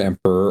new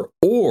emperor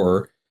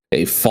or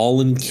a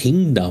fallen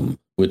kingdom,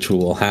 which we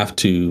will have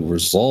to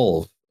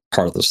resolve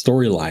part of the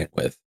storyline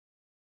with.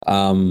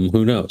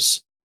 Who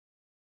knows?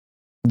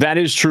 That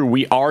is true.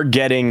 We are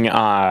getting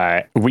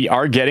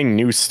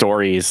new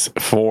stories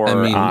for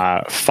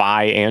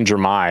Phi and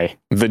Dramai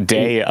the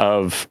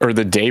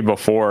day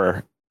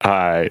before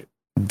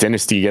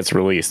Dynasty gets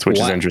released, which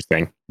is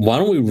interesting. Why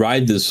don't we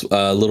ride this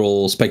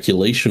little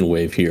speculation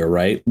wave here,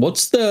 right?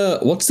 What's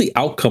the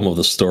outcome of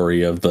the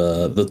story of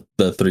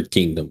the Three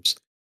Kingdoms?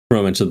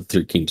 Romance of the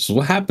Three Kingdoms.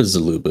 What happens to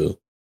Lubu?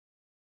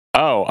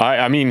 Oh,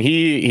 I mean,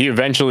 he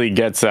eventually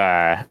gets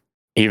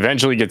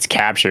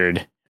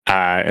captured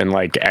and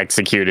like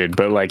executed,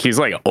 but like he's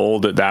like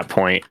old at that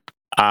point.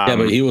 Yeah,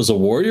 but he was a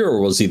warrior,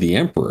 or was he the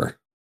emperor?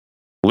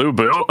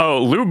 Lubu.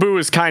 Oh, Lubu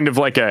is kind of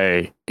like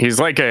he's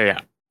like a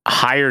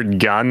hired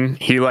gun.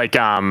 He like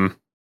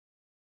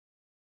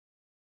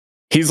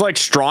he's like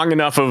strong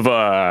enough of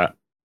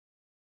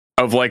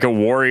like a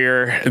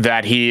warrior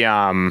that he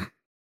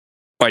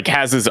like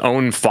has his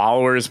own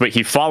followers, but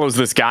he follows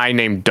this guy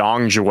named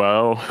Dong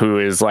Zhuo, who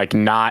is like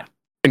not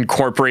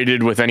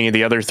incorporated with any of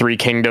the other three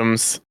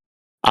kingdoms.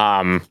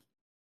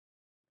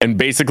 And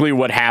basically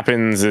what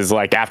happens is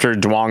like after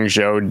Duang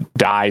Zhou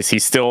dies, he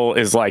still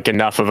is like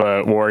enough of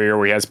a warrior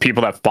where he has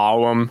people that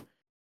follow him.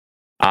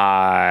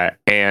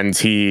 And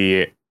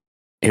he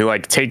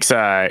takes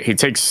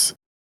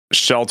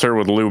shelter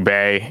with Liu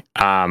Bei.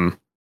 And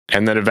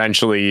then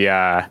eventually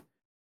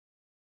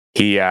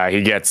he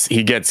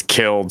gets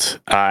killed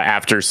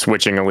after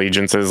switching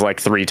allegiances like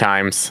 3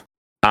 times.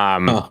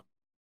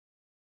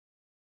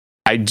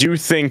 I do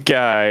think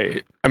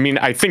I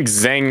think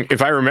Zhang,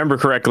 if I remember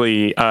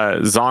correctly,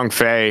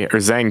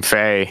 Zhang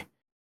Fei,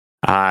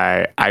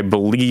 I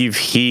believe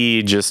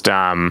he just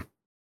so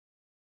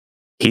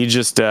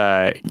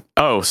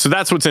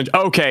that's what's in.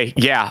 Okay,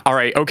 yeah, all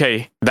right,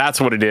 okay,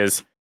 that's what it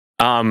is.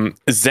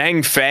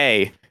 Zhang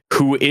Fei,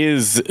 who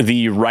is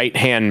the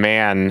right-hand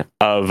man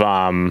of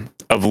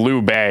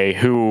Liu Bei,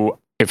 who,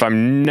 if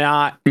I'm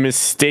not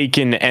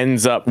mistaken,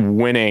 ends up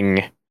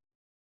winning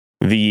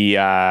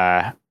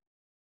the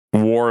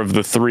War of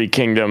the Three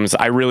Kingdoms.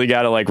 I really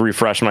got to like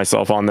refresh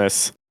myself on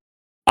this.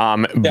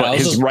 But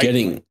his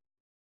right-hand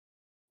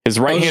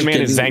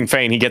man is Zhang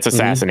Fei, and he gets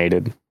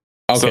assassinated.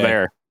 Mm-hmm. Okay. So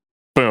there,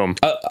 boom.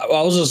 I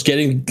was just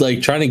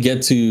trying to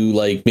get to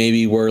like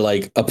maybe where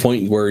like a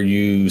point where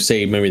you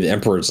say maybe the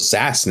emperor is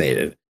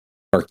assassinated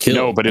or killed.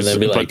 No, but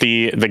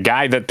the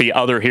guy that the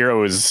other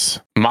hero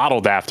is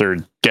modeled after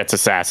gets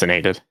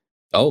assassinated.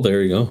 Oh,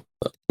 there you go.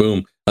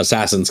 Boom.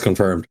 Assassins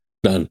confirmed.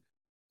 Done.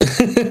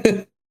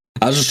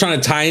 I was just trying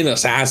to tie in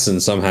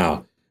assassin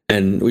somehow,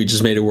 and we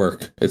just made it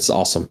work. It's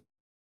awesome.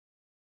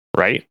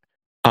 Right?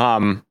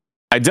 I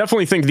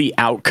definitely think the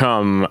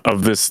outcome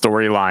of this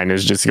storyline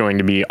is just going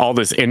to be all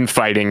this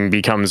infighting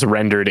becomes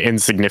rendered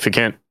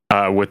insignificant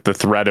with the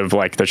threat of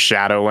like the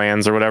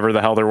Shadowlands or whatever the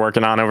hell they're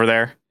working on over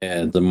there.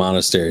 And the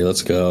monastery.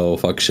 Let's go.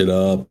 Fuck shit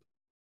up.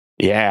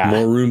 Yeah.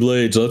 More rune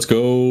blades. Let's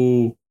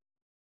go.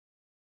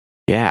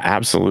 Yeah,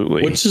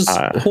 absolutely. Which is,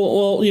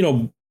 well, you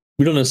know,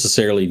 we don't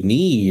necessarily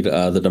need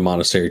the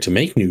monastery to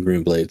make new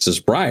rune blades.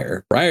 It's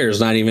Briar. Briar is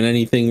not even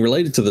anything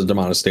related to the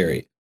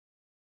monastery.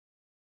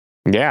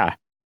 Yeah.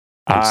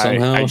 And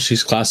somehow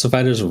she's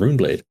classified as a rune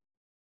blade.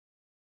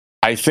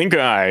 I think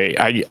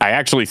I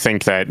actually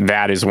think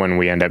that is when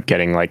we end up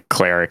getting like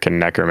cleric and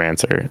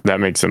necromancer. That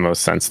makes the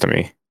most sense to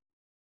me.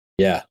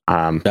 Yeah.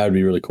 That would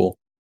be really cool.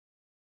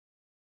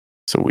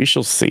 So we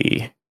shall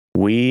see.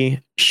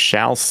 We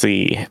shall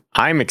see.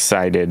 I'm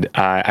excited.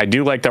 I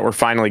do like that we're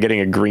finally getting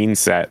a green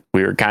set.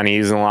 We were kind of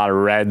using a lot of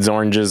reds,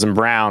 oranges, and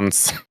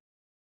browns.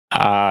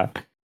 So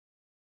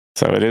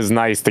it is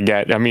nice to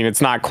get. I mean,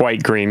 it's not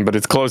quite green, but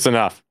it's close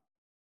enough.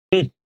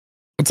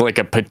 It's like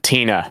a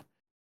patina.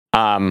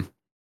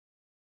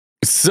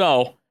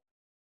 So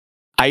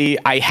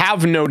I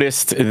have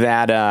noticed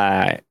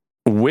that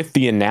with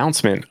the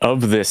announcement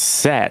of this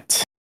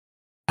set,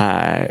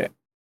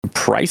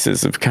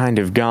 prices have kind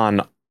of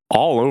gone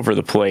all over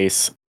the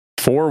place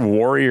for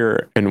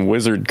warrior and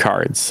wizard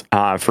cards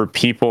for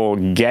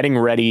people getting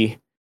ready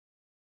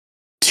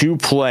to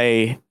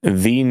play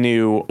the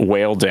new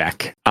whale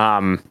deck.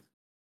 I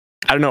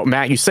don't know,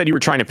 Matt, you said you were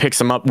trying to pick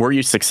some up. Were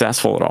you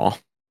successful at all?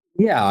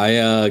 Yeah,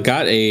 I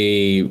got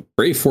a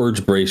Brave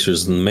Forge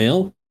bracers in the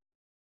mail,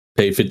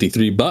 paid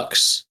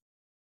 $53,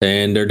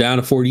 and they're down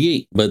to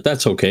 48, but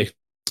that's okay.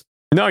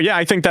 No, yeah,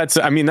 I think that's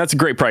a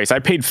great price. I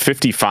paid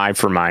 55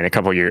 for mine a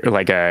couple years,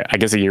 I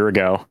guess a year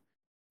ago.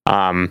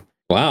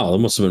 Wow, that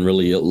must have been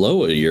really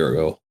low a year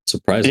ago.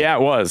 Surprising. Yeah,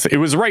 it was. It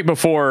was right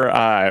before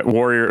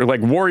Warrior.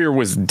 Like Warrior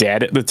was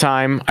dead at the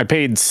time. I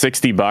paid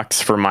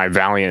 $60 for my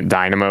Valiant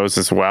Dynamos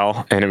as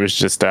well, and it was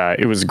just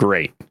it was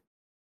great.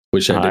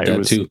 Wish I did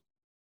that too.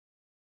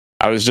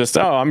 I was just,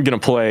 I'm gonna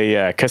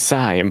play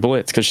Kasai and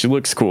Blitz because she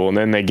looks cool, and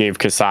then they gave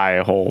Kasai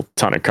a whole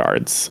ton of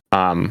cards,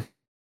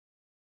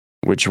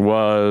 which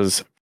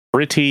was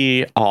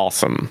pretty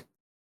awesome.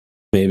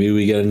 Maybe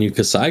we get a new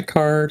Kasai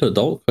card,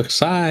 adult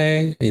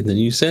Kasai, and then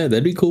you said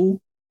that'd be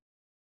cool.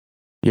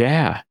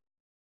 Yeah.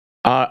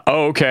 Oh,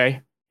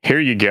 okay. Here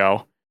you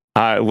go.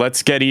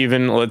 Let's get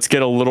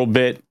a little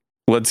bit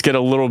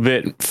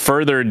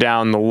further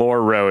down the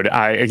lore road.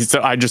 I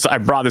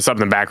brought this up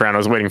in the background. I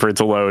was waiting for it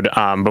to load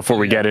before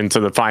we get into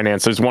the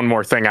finance. There's one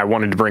more thing I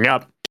wanted to bring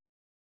up.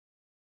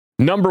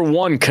 Number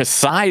one,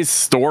 Kasai's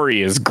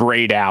story is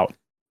grayed out.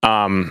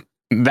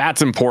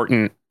 That's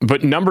important.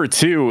 But number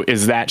two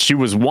is that she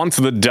was once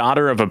the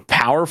daughter of a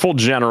powerful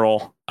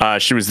general.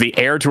 She was the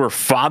heir to her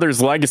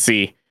father's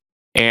legacy,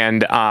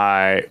 and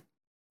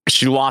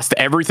she lost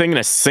everything in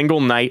a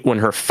single night when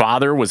her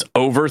father was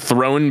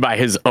overthrown by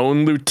his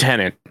own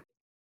lieutenant.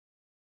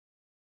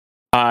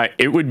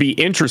 It would be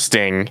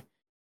interesting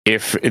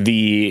if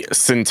the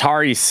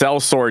Centauri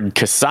sellsword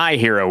Kasai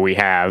hero we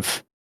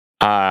have,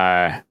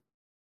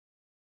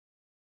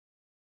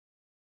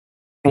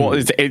 well,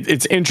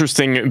 it's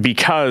interesting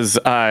because,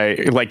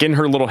 like in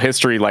her little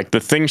history, like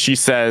the thing she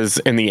says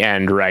in the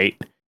end, right,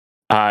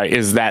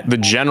 is that the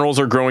generals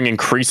are growing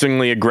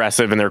increasingly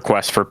aggressive in their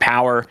quest for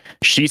power.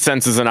 She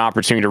senses an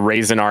opportunity to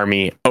raise an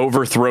army,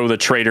 overthrow the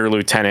traitor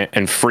lieutenant,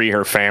 and free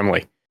her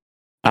family.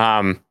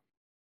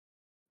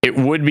 It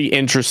would be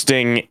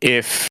interesting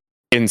if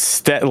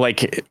instead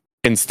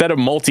of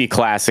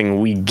multi-classing,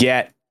 we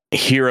get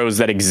heroes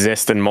that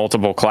exist in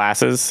multiple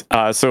classes.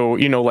 So,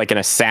 like an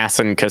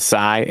assassin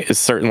Kasai is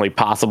certainly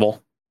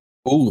possible.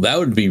 Oh, that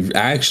would be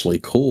actually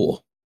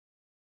cool.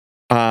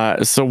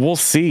 So we'll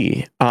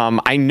see.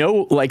 I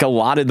know like a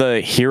lot of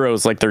the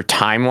heroes, like their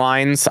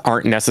timelines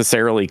aren't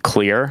necessarily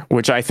clear,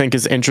 which I think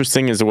is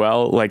interesting as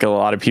well. Like a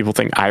lot of people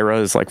think Ira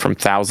is like from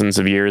thousands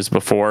of years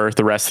before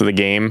the rest of the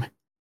game.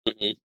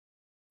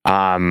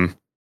 Mm-hmm.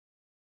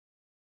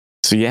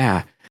 So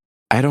yeah,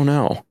 I don't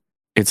know.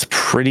 It's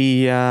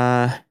pretty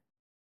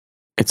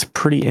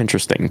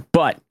interesting.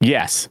 But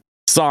yes,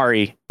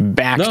 sorry,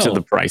 back to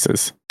the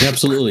prices.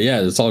 Absolutely,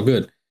 yeah, it's all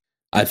good.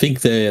 I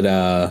think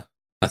that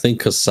I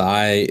think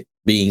Kasai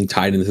being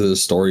tied into the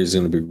story is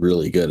going to be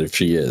really good if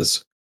she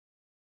is.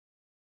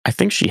 I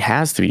think she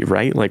has to be,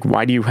 right? Like,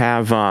 why do you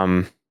have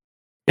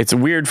it's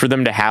weird for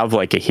them to have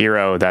like a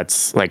hero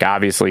that's like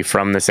obviously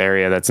from this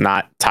area that's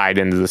not tied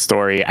into the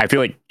story. I feel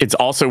like it's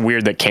also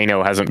weird that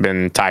Kano hasn't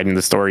been tied into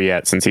the story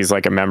yet since he's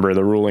like a member of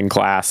the ruling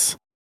class.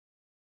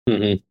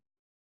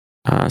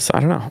 Mm-hmm. So I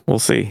don't know. We'll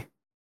see.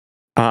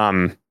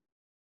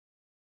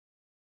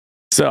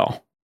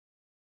 So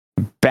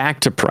back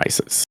to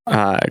prices.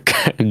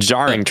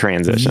 Jarring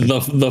transition.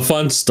 The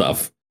fun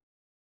stuff.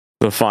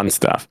 The fun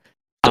stuff.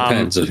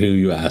 Depends on who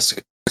you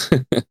ask.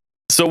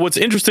 So what's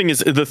interesting is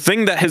the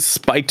thing that has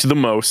spiked the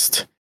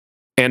most,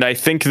 and I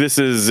think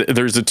there's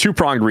a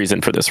two-pronged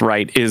reason for this,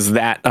 right? Is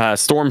that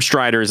Storm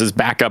Striders is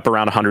back up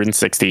around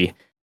 160.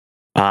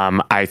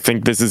 I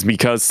think this is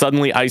because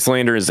suddenly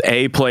Icelander is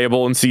A,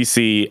 playable in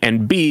CC,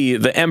 and B,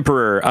 the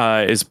Emperor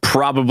is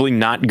probably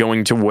not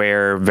going to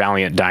wear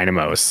Valiant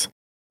Dynamos.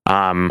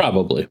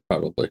 Probably.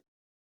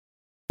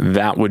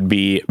 That would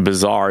be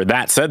bizarre.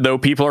 That said, though,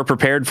 people are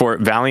prepared for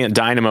it. Valiant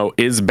Dynamo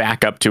is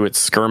back up to its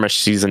skirmish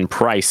season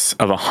price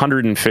of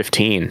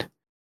 115,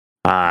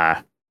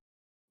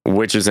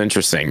 which is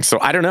interesting. So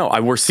I don't know.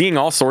 We're seeing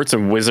all sorts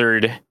of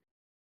wizard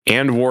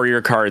and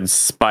warrior cards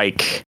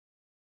spike.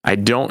 I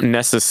don't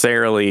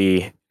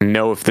necessarily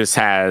know if this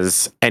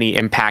has any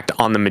impact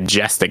on the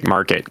Majestic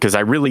market because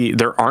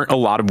there aren't a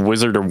lot of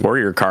wizard or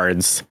warrior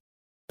cards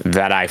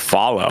that I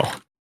follow.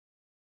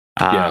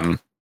 Yeah.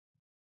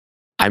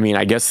 I mean,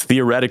 I guess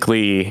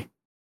theoretically,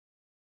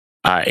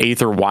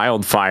 Aether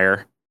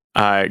Wildfire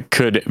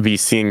could be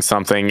seeing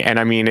something. And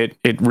I mean,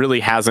 it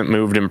really hasn't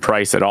moved in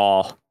price at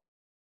all.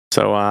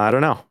 So I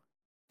don't know.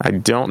 I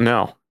don't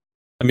know.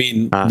 I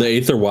mean, the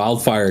Aether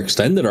Wildfire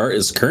extended art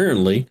is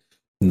currently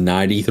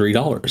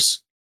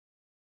 $93.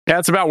 Yeah,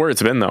 it's about where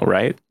it's been, though,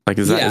 right? Like,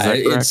 is that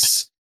correct?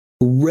 It's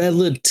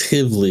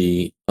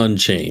relatively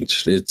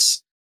unchanged.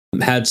 It's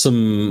had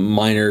some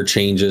minor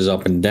changes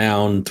up and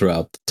down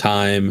throughout the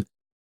time.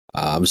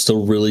 I'm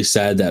still really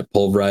sad that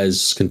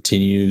Pulverize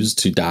continues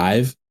to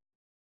dive.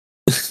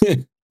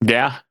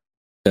 Yeah.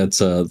 That's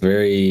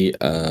very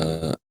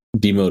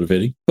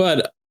demotivating.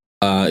 But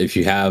if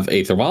you have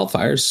Aether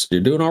Wildfires, you're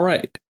doing all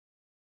right.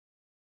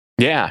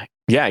 Yeah,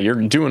 you're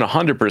doing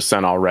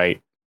 100% all right.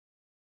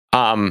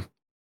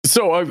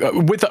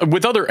 So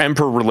with other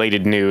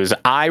Emperor-related news,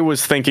 I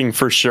was thinking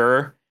for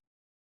sure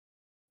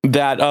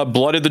that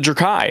Blood of the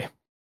Drakai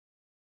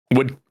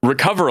would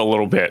recover a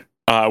little bit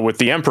with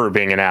the Emperor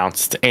being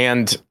announced.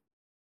 And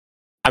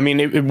I mean,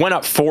 it went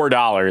up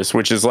 $4,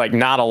 which is like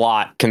not a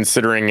lot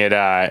considering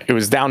it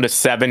was down to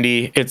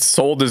 70. It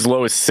sold as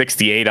low as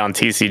 68 on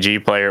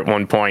TCG Player at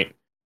one point.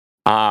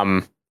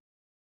 In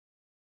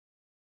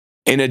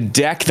a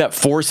deck that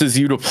forces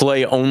you to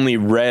play only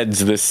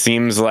reds, this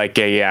seems like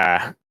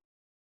a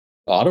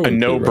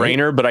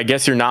no-brainer, right? But I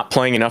guess you're not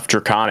playing enough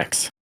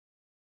Draconics.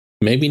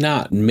 Maybe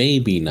not.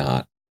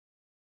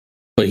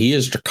 But he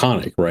is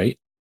Draconic, right?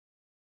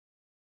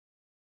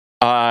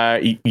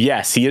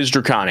 Yes, he is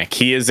Draconic.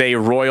 He is a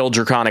Royal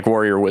Draconic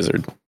Warrior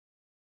Wizard.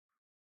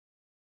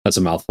 That's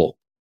a mouthful.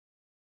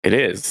 It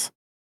is.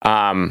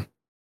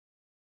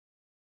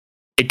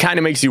 it kind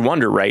of makes you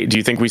wonder, right? Do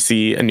you think we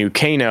see a new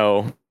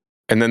Kano,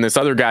 and then this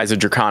other guy's a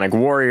Draconic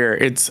Warrior?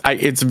 It's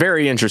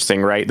very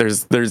interesting, right?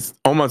 There's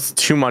almost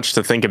too much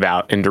to think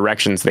about in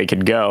directions they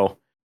could go.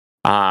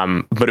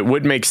 But it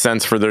would make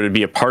sense for there to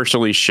be a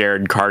partially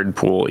shared card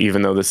pool,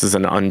 even though this is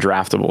an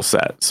undraftable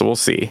set. So we'll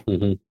see.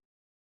 Mm-hmm.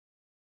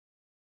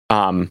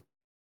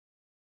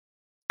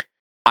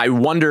 I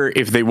wonder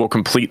if they will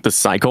complete the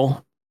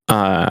cycle,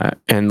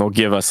 and they'll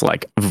give us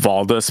like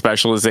Valda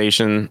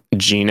specialization,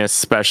 Genus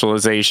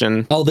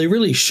specialization. Oh, they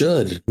really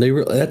should.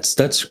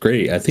 That's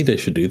great. I think they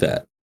should do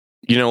that.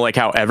 You know, like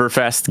how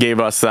Everfest gave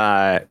us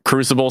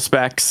Crucible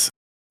specs.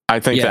 I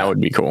think that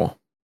would be cool.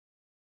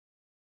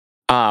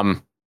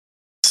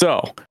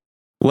 So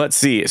let's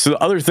see. So the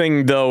other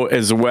thing, though,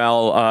 as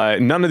well,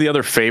 none of the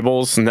other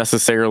Fables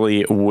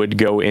necessarily would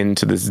go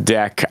into this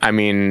deck. I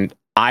mean,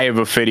 Eye of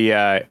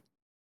Ophidia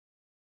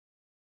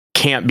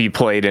can't be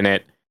played in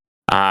it.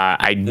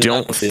 I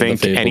don't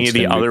think any of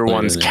the other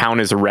ones count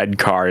as red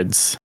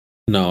cards.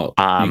 No,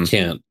 you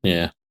can't.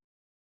 Yeah.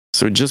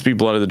 So it'd just be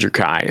Blood of the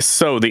Drakai.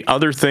 So the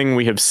other thing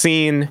we have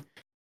seen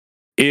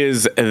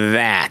is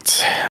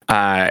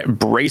that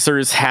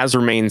Bracers has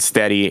remained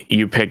steady.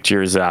 You picked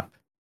yours up.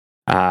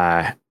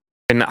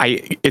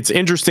 It's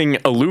interesting.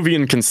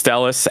 Alluvian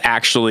Constellus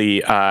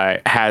actually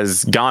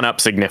has gone up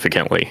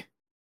significantly,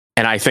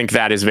 and I think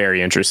that is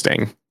very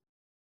interesting.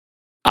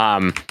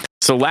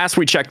 So last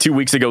we checked 2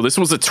 weeks ago, this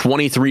was a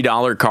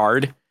 $23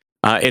 card.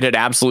 It had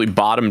absolutely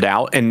bottomed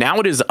out, and now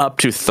it is up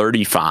to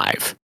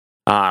 $35,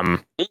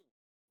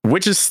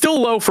 which is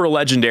still low for a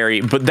legendary,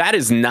 but that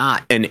is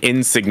not an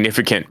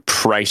insignificant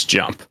price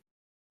jump.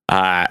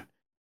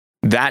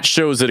 That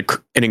shows an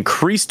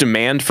increased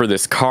demand for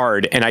this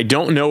card, and I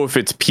don't know if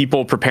it's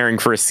people preparing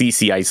for a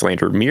CC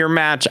Icelander mirror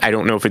match. I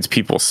don't know if it's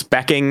people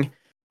speccing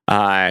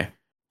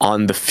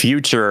on the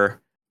future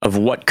of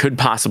what could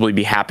possibly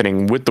be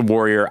happening with the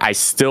Warrior. I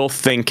still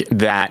think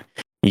that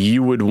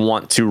you would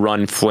want to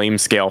run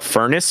Flamescale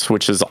Furnace,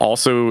 which has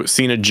also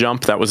seen a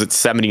jump. That was at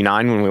 $79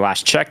 when we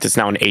last checked. It's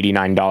now an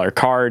 $89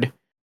 card.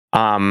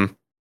 So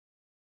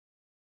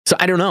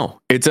I don't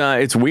know.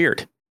 It's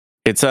weird.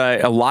 It's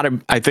a lot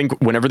of, I think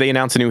whenever they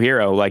announce a new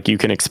hero, like you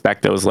can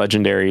expect those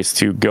legendaries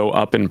to go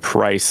up in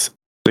price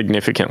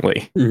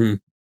significantly. Mm-hmm.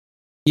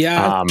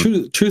 Yeah.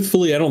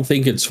 Truthfully, I don't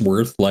think it's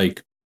worth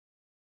like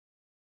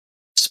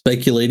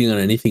speculating on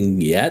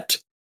anything yet,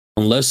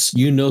 unless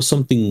you know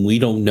something we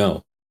don't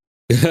know.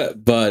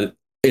 But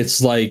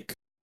it's like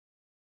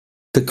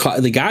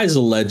the guy's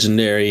a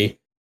legendary.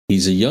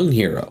 He's a young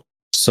hero.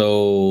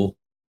 So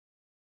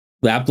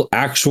the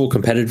actual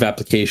competitive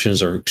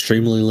applications are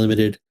extremely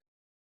limited.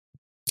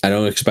 I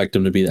don't expect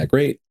them to be that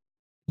great,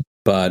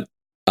 but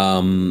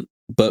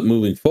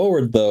moving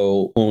forward,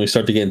 though, when we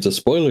start to get into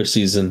spoiler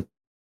season,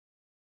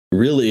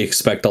 really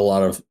expect a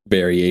lot of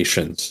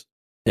variations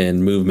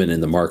and movement in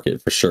the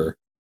market for sure.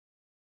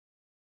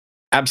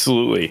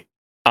 Absolutely.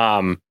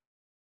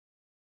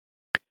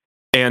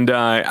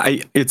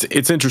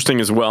 It's interesting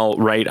as well,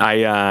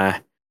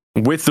 right?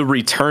 With the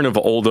return of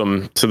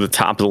Oldhim to the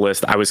top of the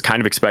list, I was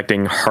kind of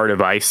expecting Heart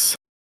of Ice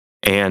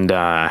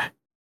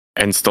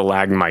and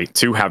Stalagmite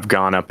to have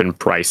gone up in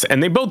price,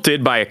 and they both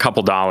did by a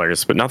couple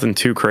dollars, but nothing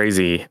too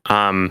crazy.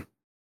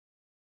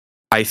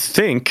 I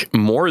think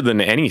more than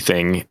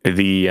anything,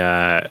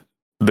 the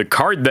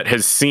card that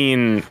has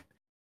seen,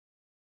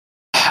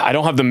 I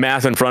don't have the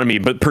math in front of me,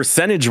 but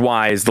percentage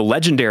wise, the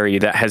legendary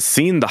that has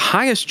seen the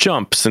highest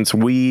jump since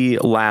we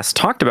last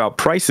talked about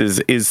prices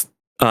is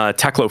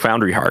Teklo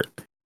Foundry Heart.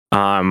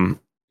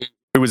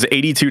 It was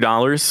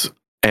 $82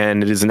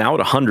 and it is now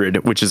at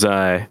 $100, which is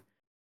a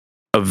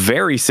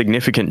very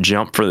significant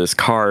jump for this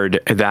card.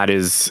 That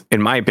is,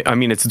 in my opinion, I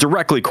mean, it's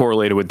directly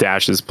correlated with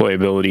Dash's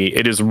playability.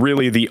 It is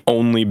really the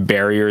only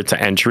barrier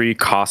to entry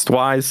cost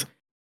wise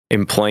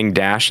in playing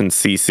Dash and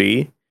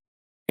CC.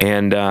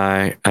 And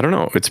I don't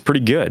know, it's pretty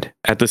good.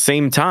 At the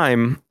same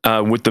time,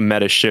 with the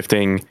meta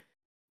shifting,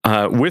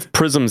 with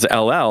Prism's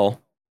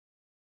LL,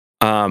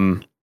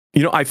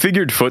 I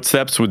figured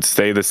Footsteps would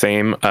stay the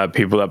same.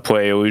 People that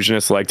play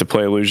Illusionists like to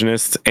play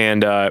Illusionists,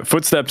 and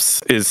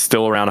Footsteps is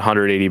still around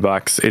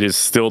 $180. It is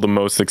still the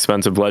most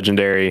expensive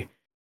legendary.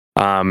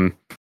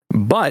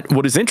 But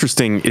what is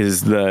interesting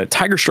is the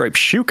Tiger Stripe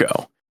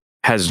Shuko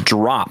has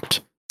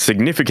dropped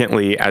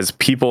significantly as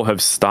people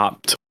have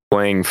stopped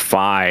playing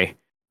Fi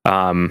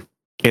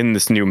in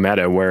this new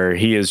meta, where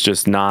he is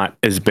just not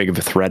as big of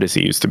a threat as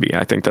he used to be.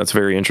 I think that's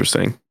very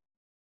interesting.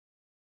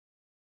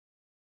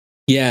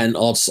 Yeah, and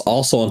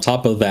also on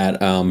top of that,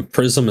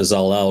 Prism is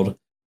allowed,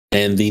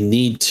 and the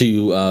need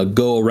to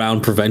go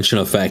around prevention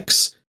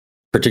effects,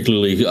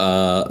 particularly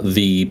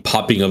the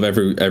popping of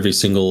every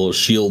single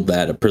shield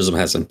that a Prism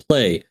has in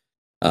play,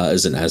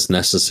 isn't as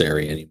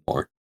necessary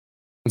anymore.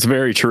 It's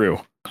very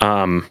true.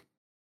 So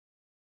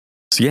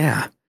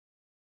yeah,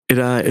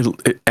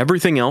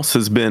 everything else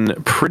has been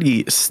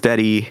pretty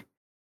steady.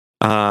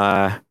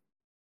 I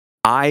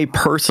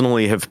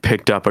personally have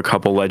picked up a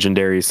couple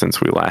legendaries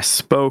since we last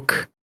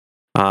spoke.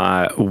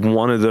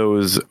 One of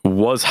those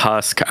was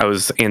Husk. I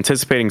was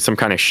anticipating some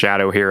kind of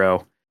shadow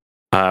hero.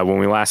 When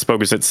we last spoke, it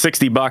was at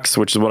 $60,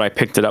 which is what I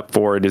picked it up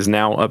for. It is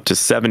now up to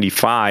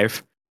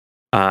 75.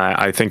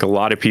 I think a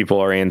lot of people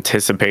are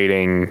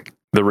anticipating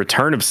the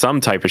return of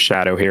some type of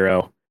shadow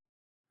hero.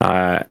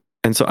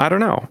 And so I don't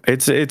know.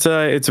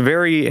 It's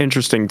very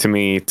interesting to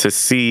me to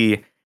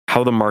see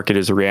how the market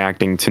is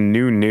reacting to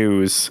new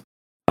news,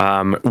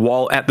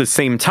 while at the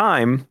same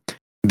time,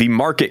 the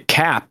market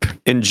cap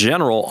in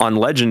general on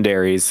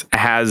legendaries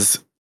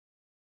has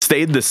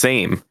stayed the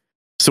same.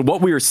 So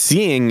what we are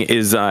seeing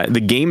is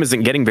the game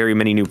isn't getting very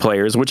many new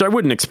players, which I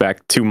wouldn't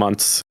expect 2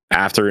 months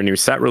after a new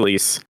set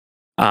release.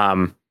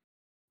 But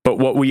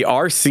what we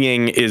are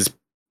seeing is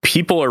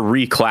people are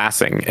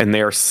reclassing and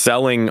they are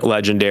selling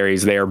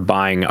legendaries. They are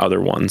buying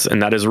other ones.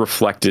 And that is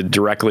reflected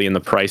directly in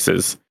the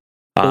prices.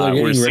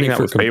 We're seeing that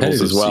with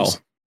Fables as well.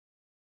 Season.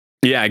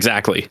 Yeah,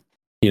 exactly.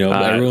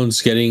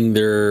 Everyone's getting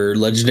their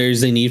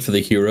legendaries they need for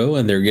the hero,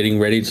 and they're getting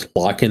ready to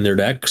lock in their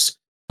decks,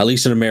 at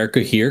least in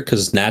America here,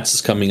 because Nats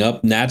is coming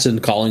up. Nats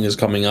and Calling is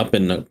coming up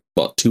in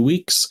about 2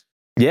 weeks.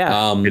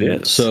 Yeah, it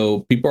is.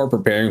 So people are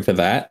preparing for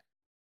that.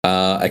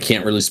 I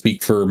can't really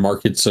speak for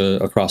markets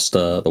across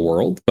the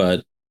world,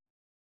 but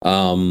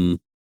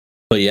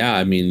yeah,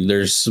 I mean,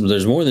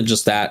 there's more than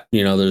just that.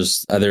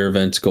 There's other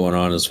events going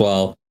on as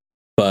well,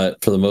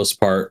 but for the most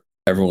part,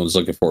 everyone's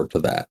looking forward to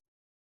that.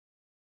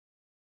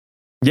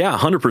 Yeah,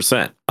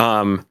 100%.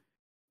 And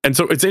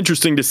so it's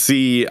interesting to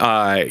see,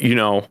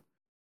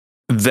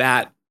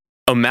 that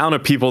amount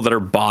of people that are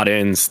bought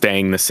in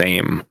staying the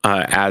same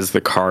as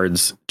the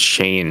cards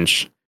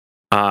change.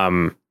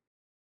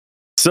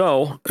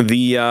 So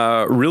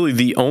really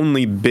the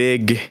only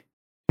big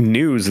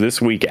news this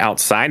week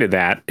outside of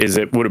that is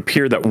it would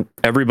appear that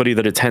everybody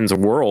that attends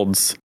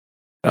Worlds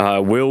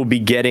will be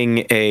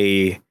getting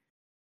a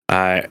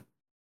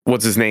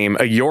what's his name,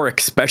 a Yorick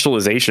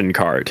specialization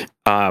card.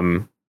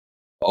 So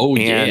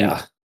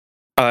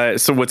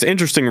what's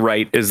interesting,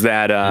 right, is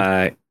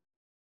that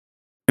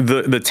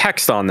the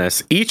text on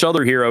this: each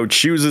other hero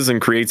chooses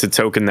and creates a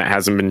token that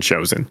hasn't been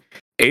chosen.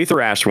 Aether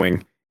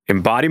Ashwing,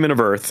 Embodiment of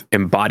Earth,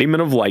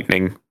 Embodiment of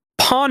Lightning,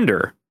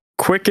 Ponder,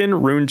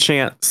 Quicken, Rune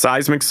Chant,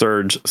 Seismic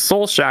Surge,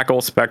 Soul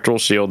Shackle, Spectral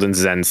Shield, and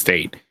Zen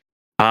State.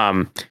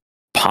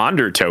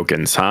 Ponder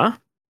tokens, huh?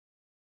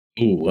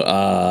 Ooh,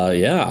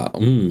 yeah. I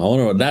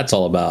wonder what that's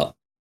all about.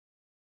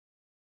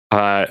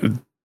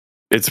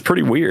 It's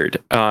pretty weird.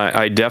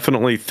 I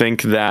definitely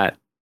think that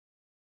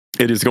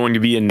it is going to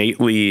be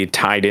innately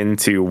tied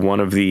into one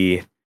of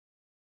the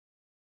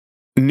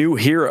new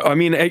hero. I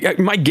mean,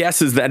 my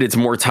guess is that it's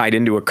more tied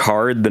into a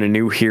card than a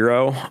new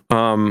hero.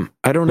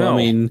 I don't know. I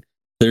mean,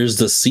 there's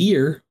the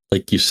Seer,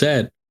 like you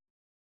said.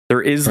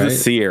 There is the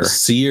Seer.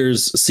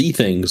 Seers see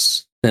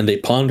things and they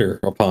ponder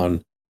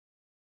upon,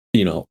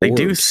 they orbs.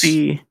 do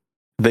see,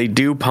 they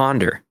do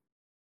ponder.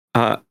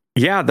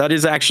 Yeah, that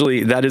is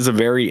a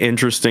very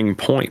interesting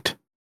point.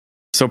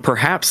 So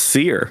perhaps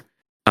Seer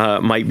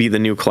might be the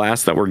new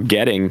class that we're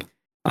getting.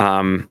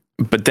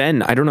 But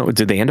then I don't know,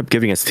 did they end up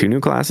giving us 2 new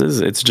classes?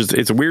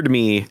 It's weird to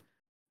me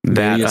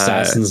that maybe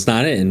Assassin's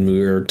not it, and we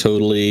were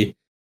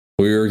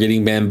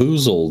getting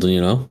bamboozled,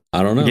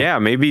 I don't know. Yeah,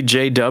 maybe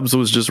J-Dubs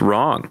was just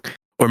wrong.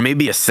 Or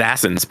maybe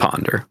Assassins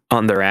ponder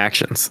on their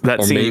actions. Or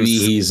maybe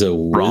he's a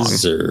wrong.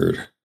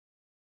 Wizard.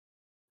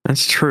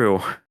 That's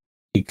true.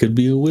 He could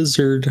be a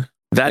wizard.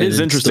 That is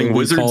interesting.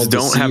 Wizards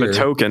don't have a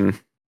token.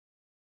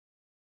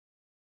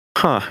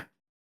 Huh.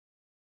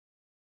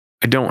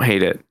 I don't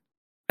hate it.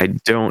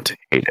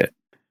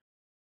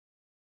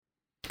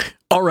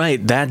 All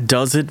right, that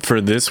does it for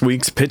this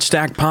week's Pitch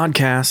Stack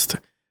podcast.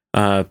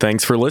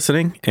 Thanks for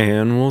listening,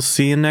 and we'll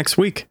see you next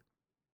week.